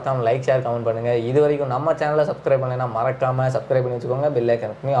பிடிச்சனா மறக்காமல் லைக், ஷேர், கமெண்ட் பண்ணுங்கள். இது வரைக்கும் நம்ம சேனலை சப்ஸ்கிரைப் பண்ணலைன்னா மறக்காமல் சப்ஸ்கிரைப் பண்ணி வச்சுக்கோங்க. பெல்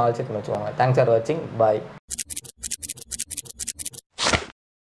ஐக்கான் ஆல் செட் பண்ணி வச்சுக்கோங்க. தேங்க்ஸ் ஃபார் வாட்சிங். பாய்.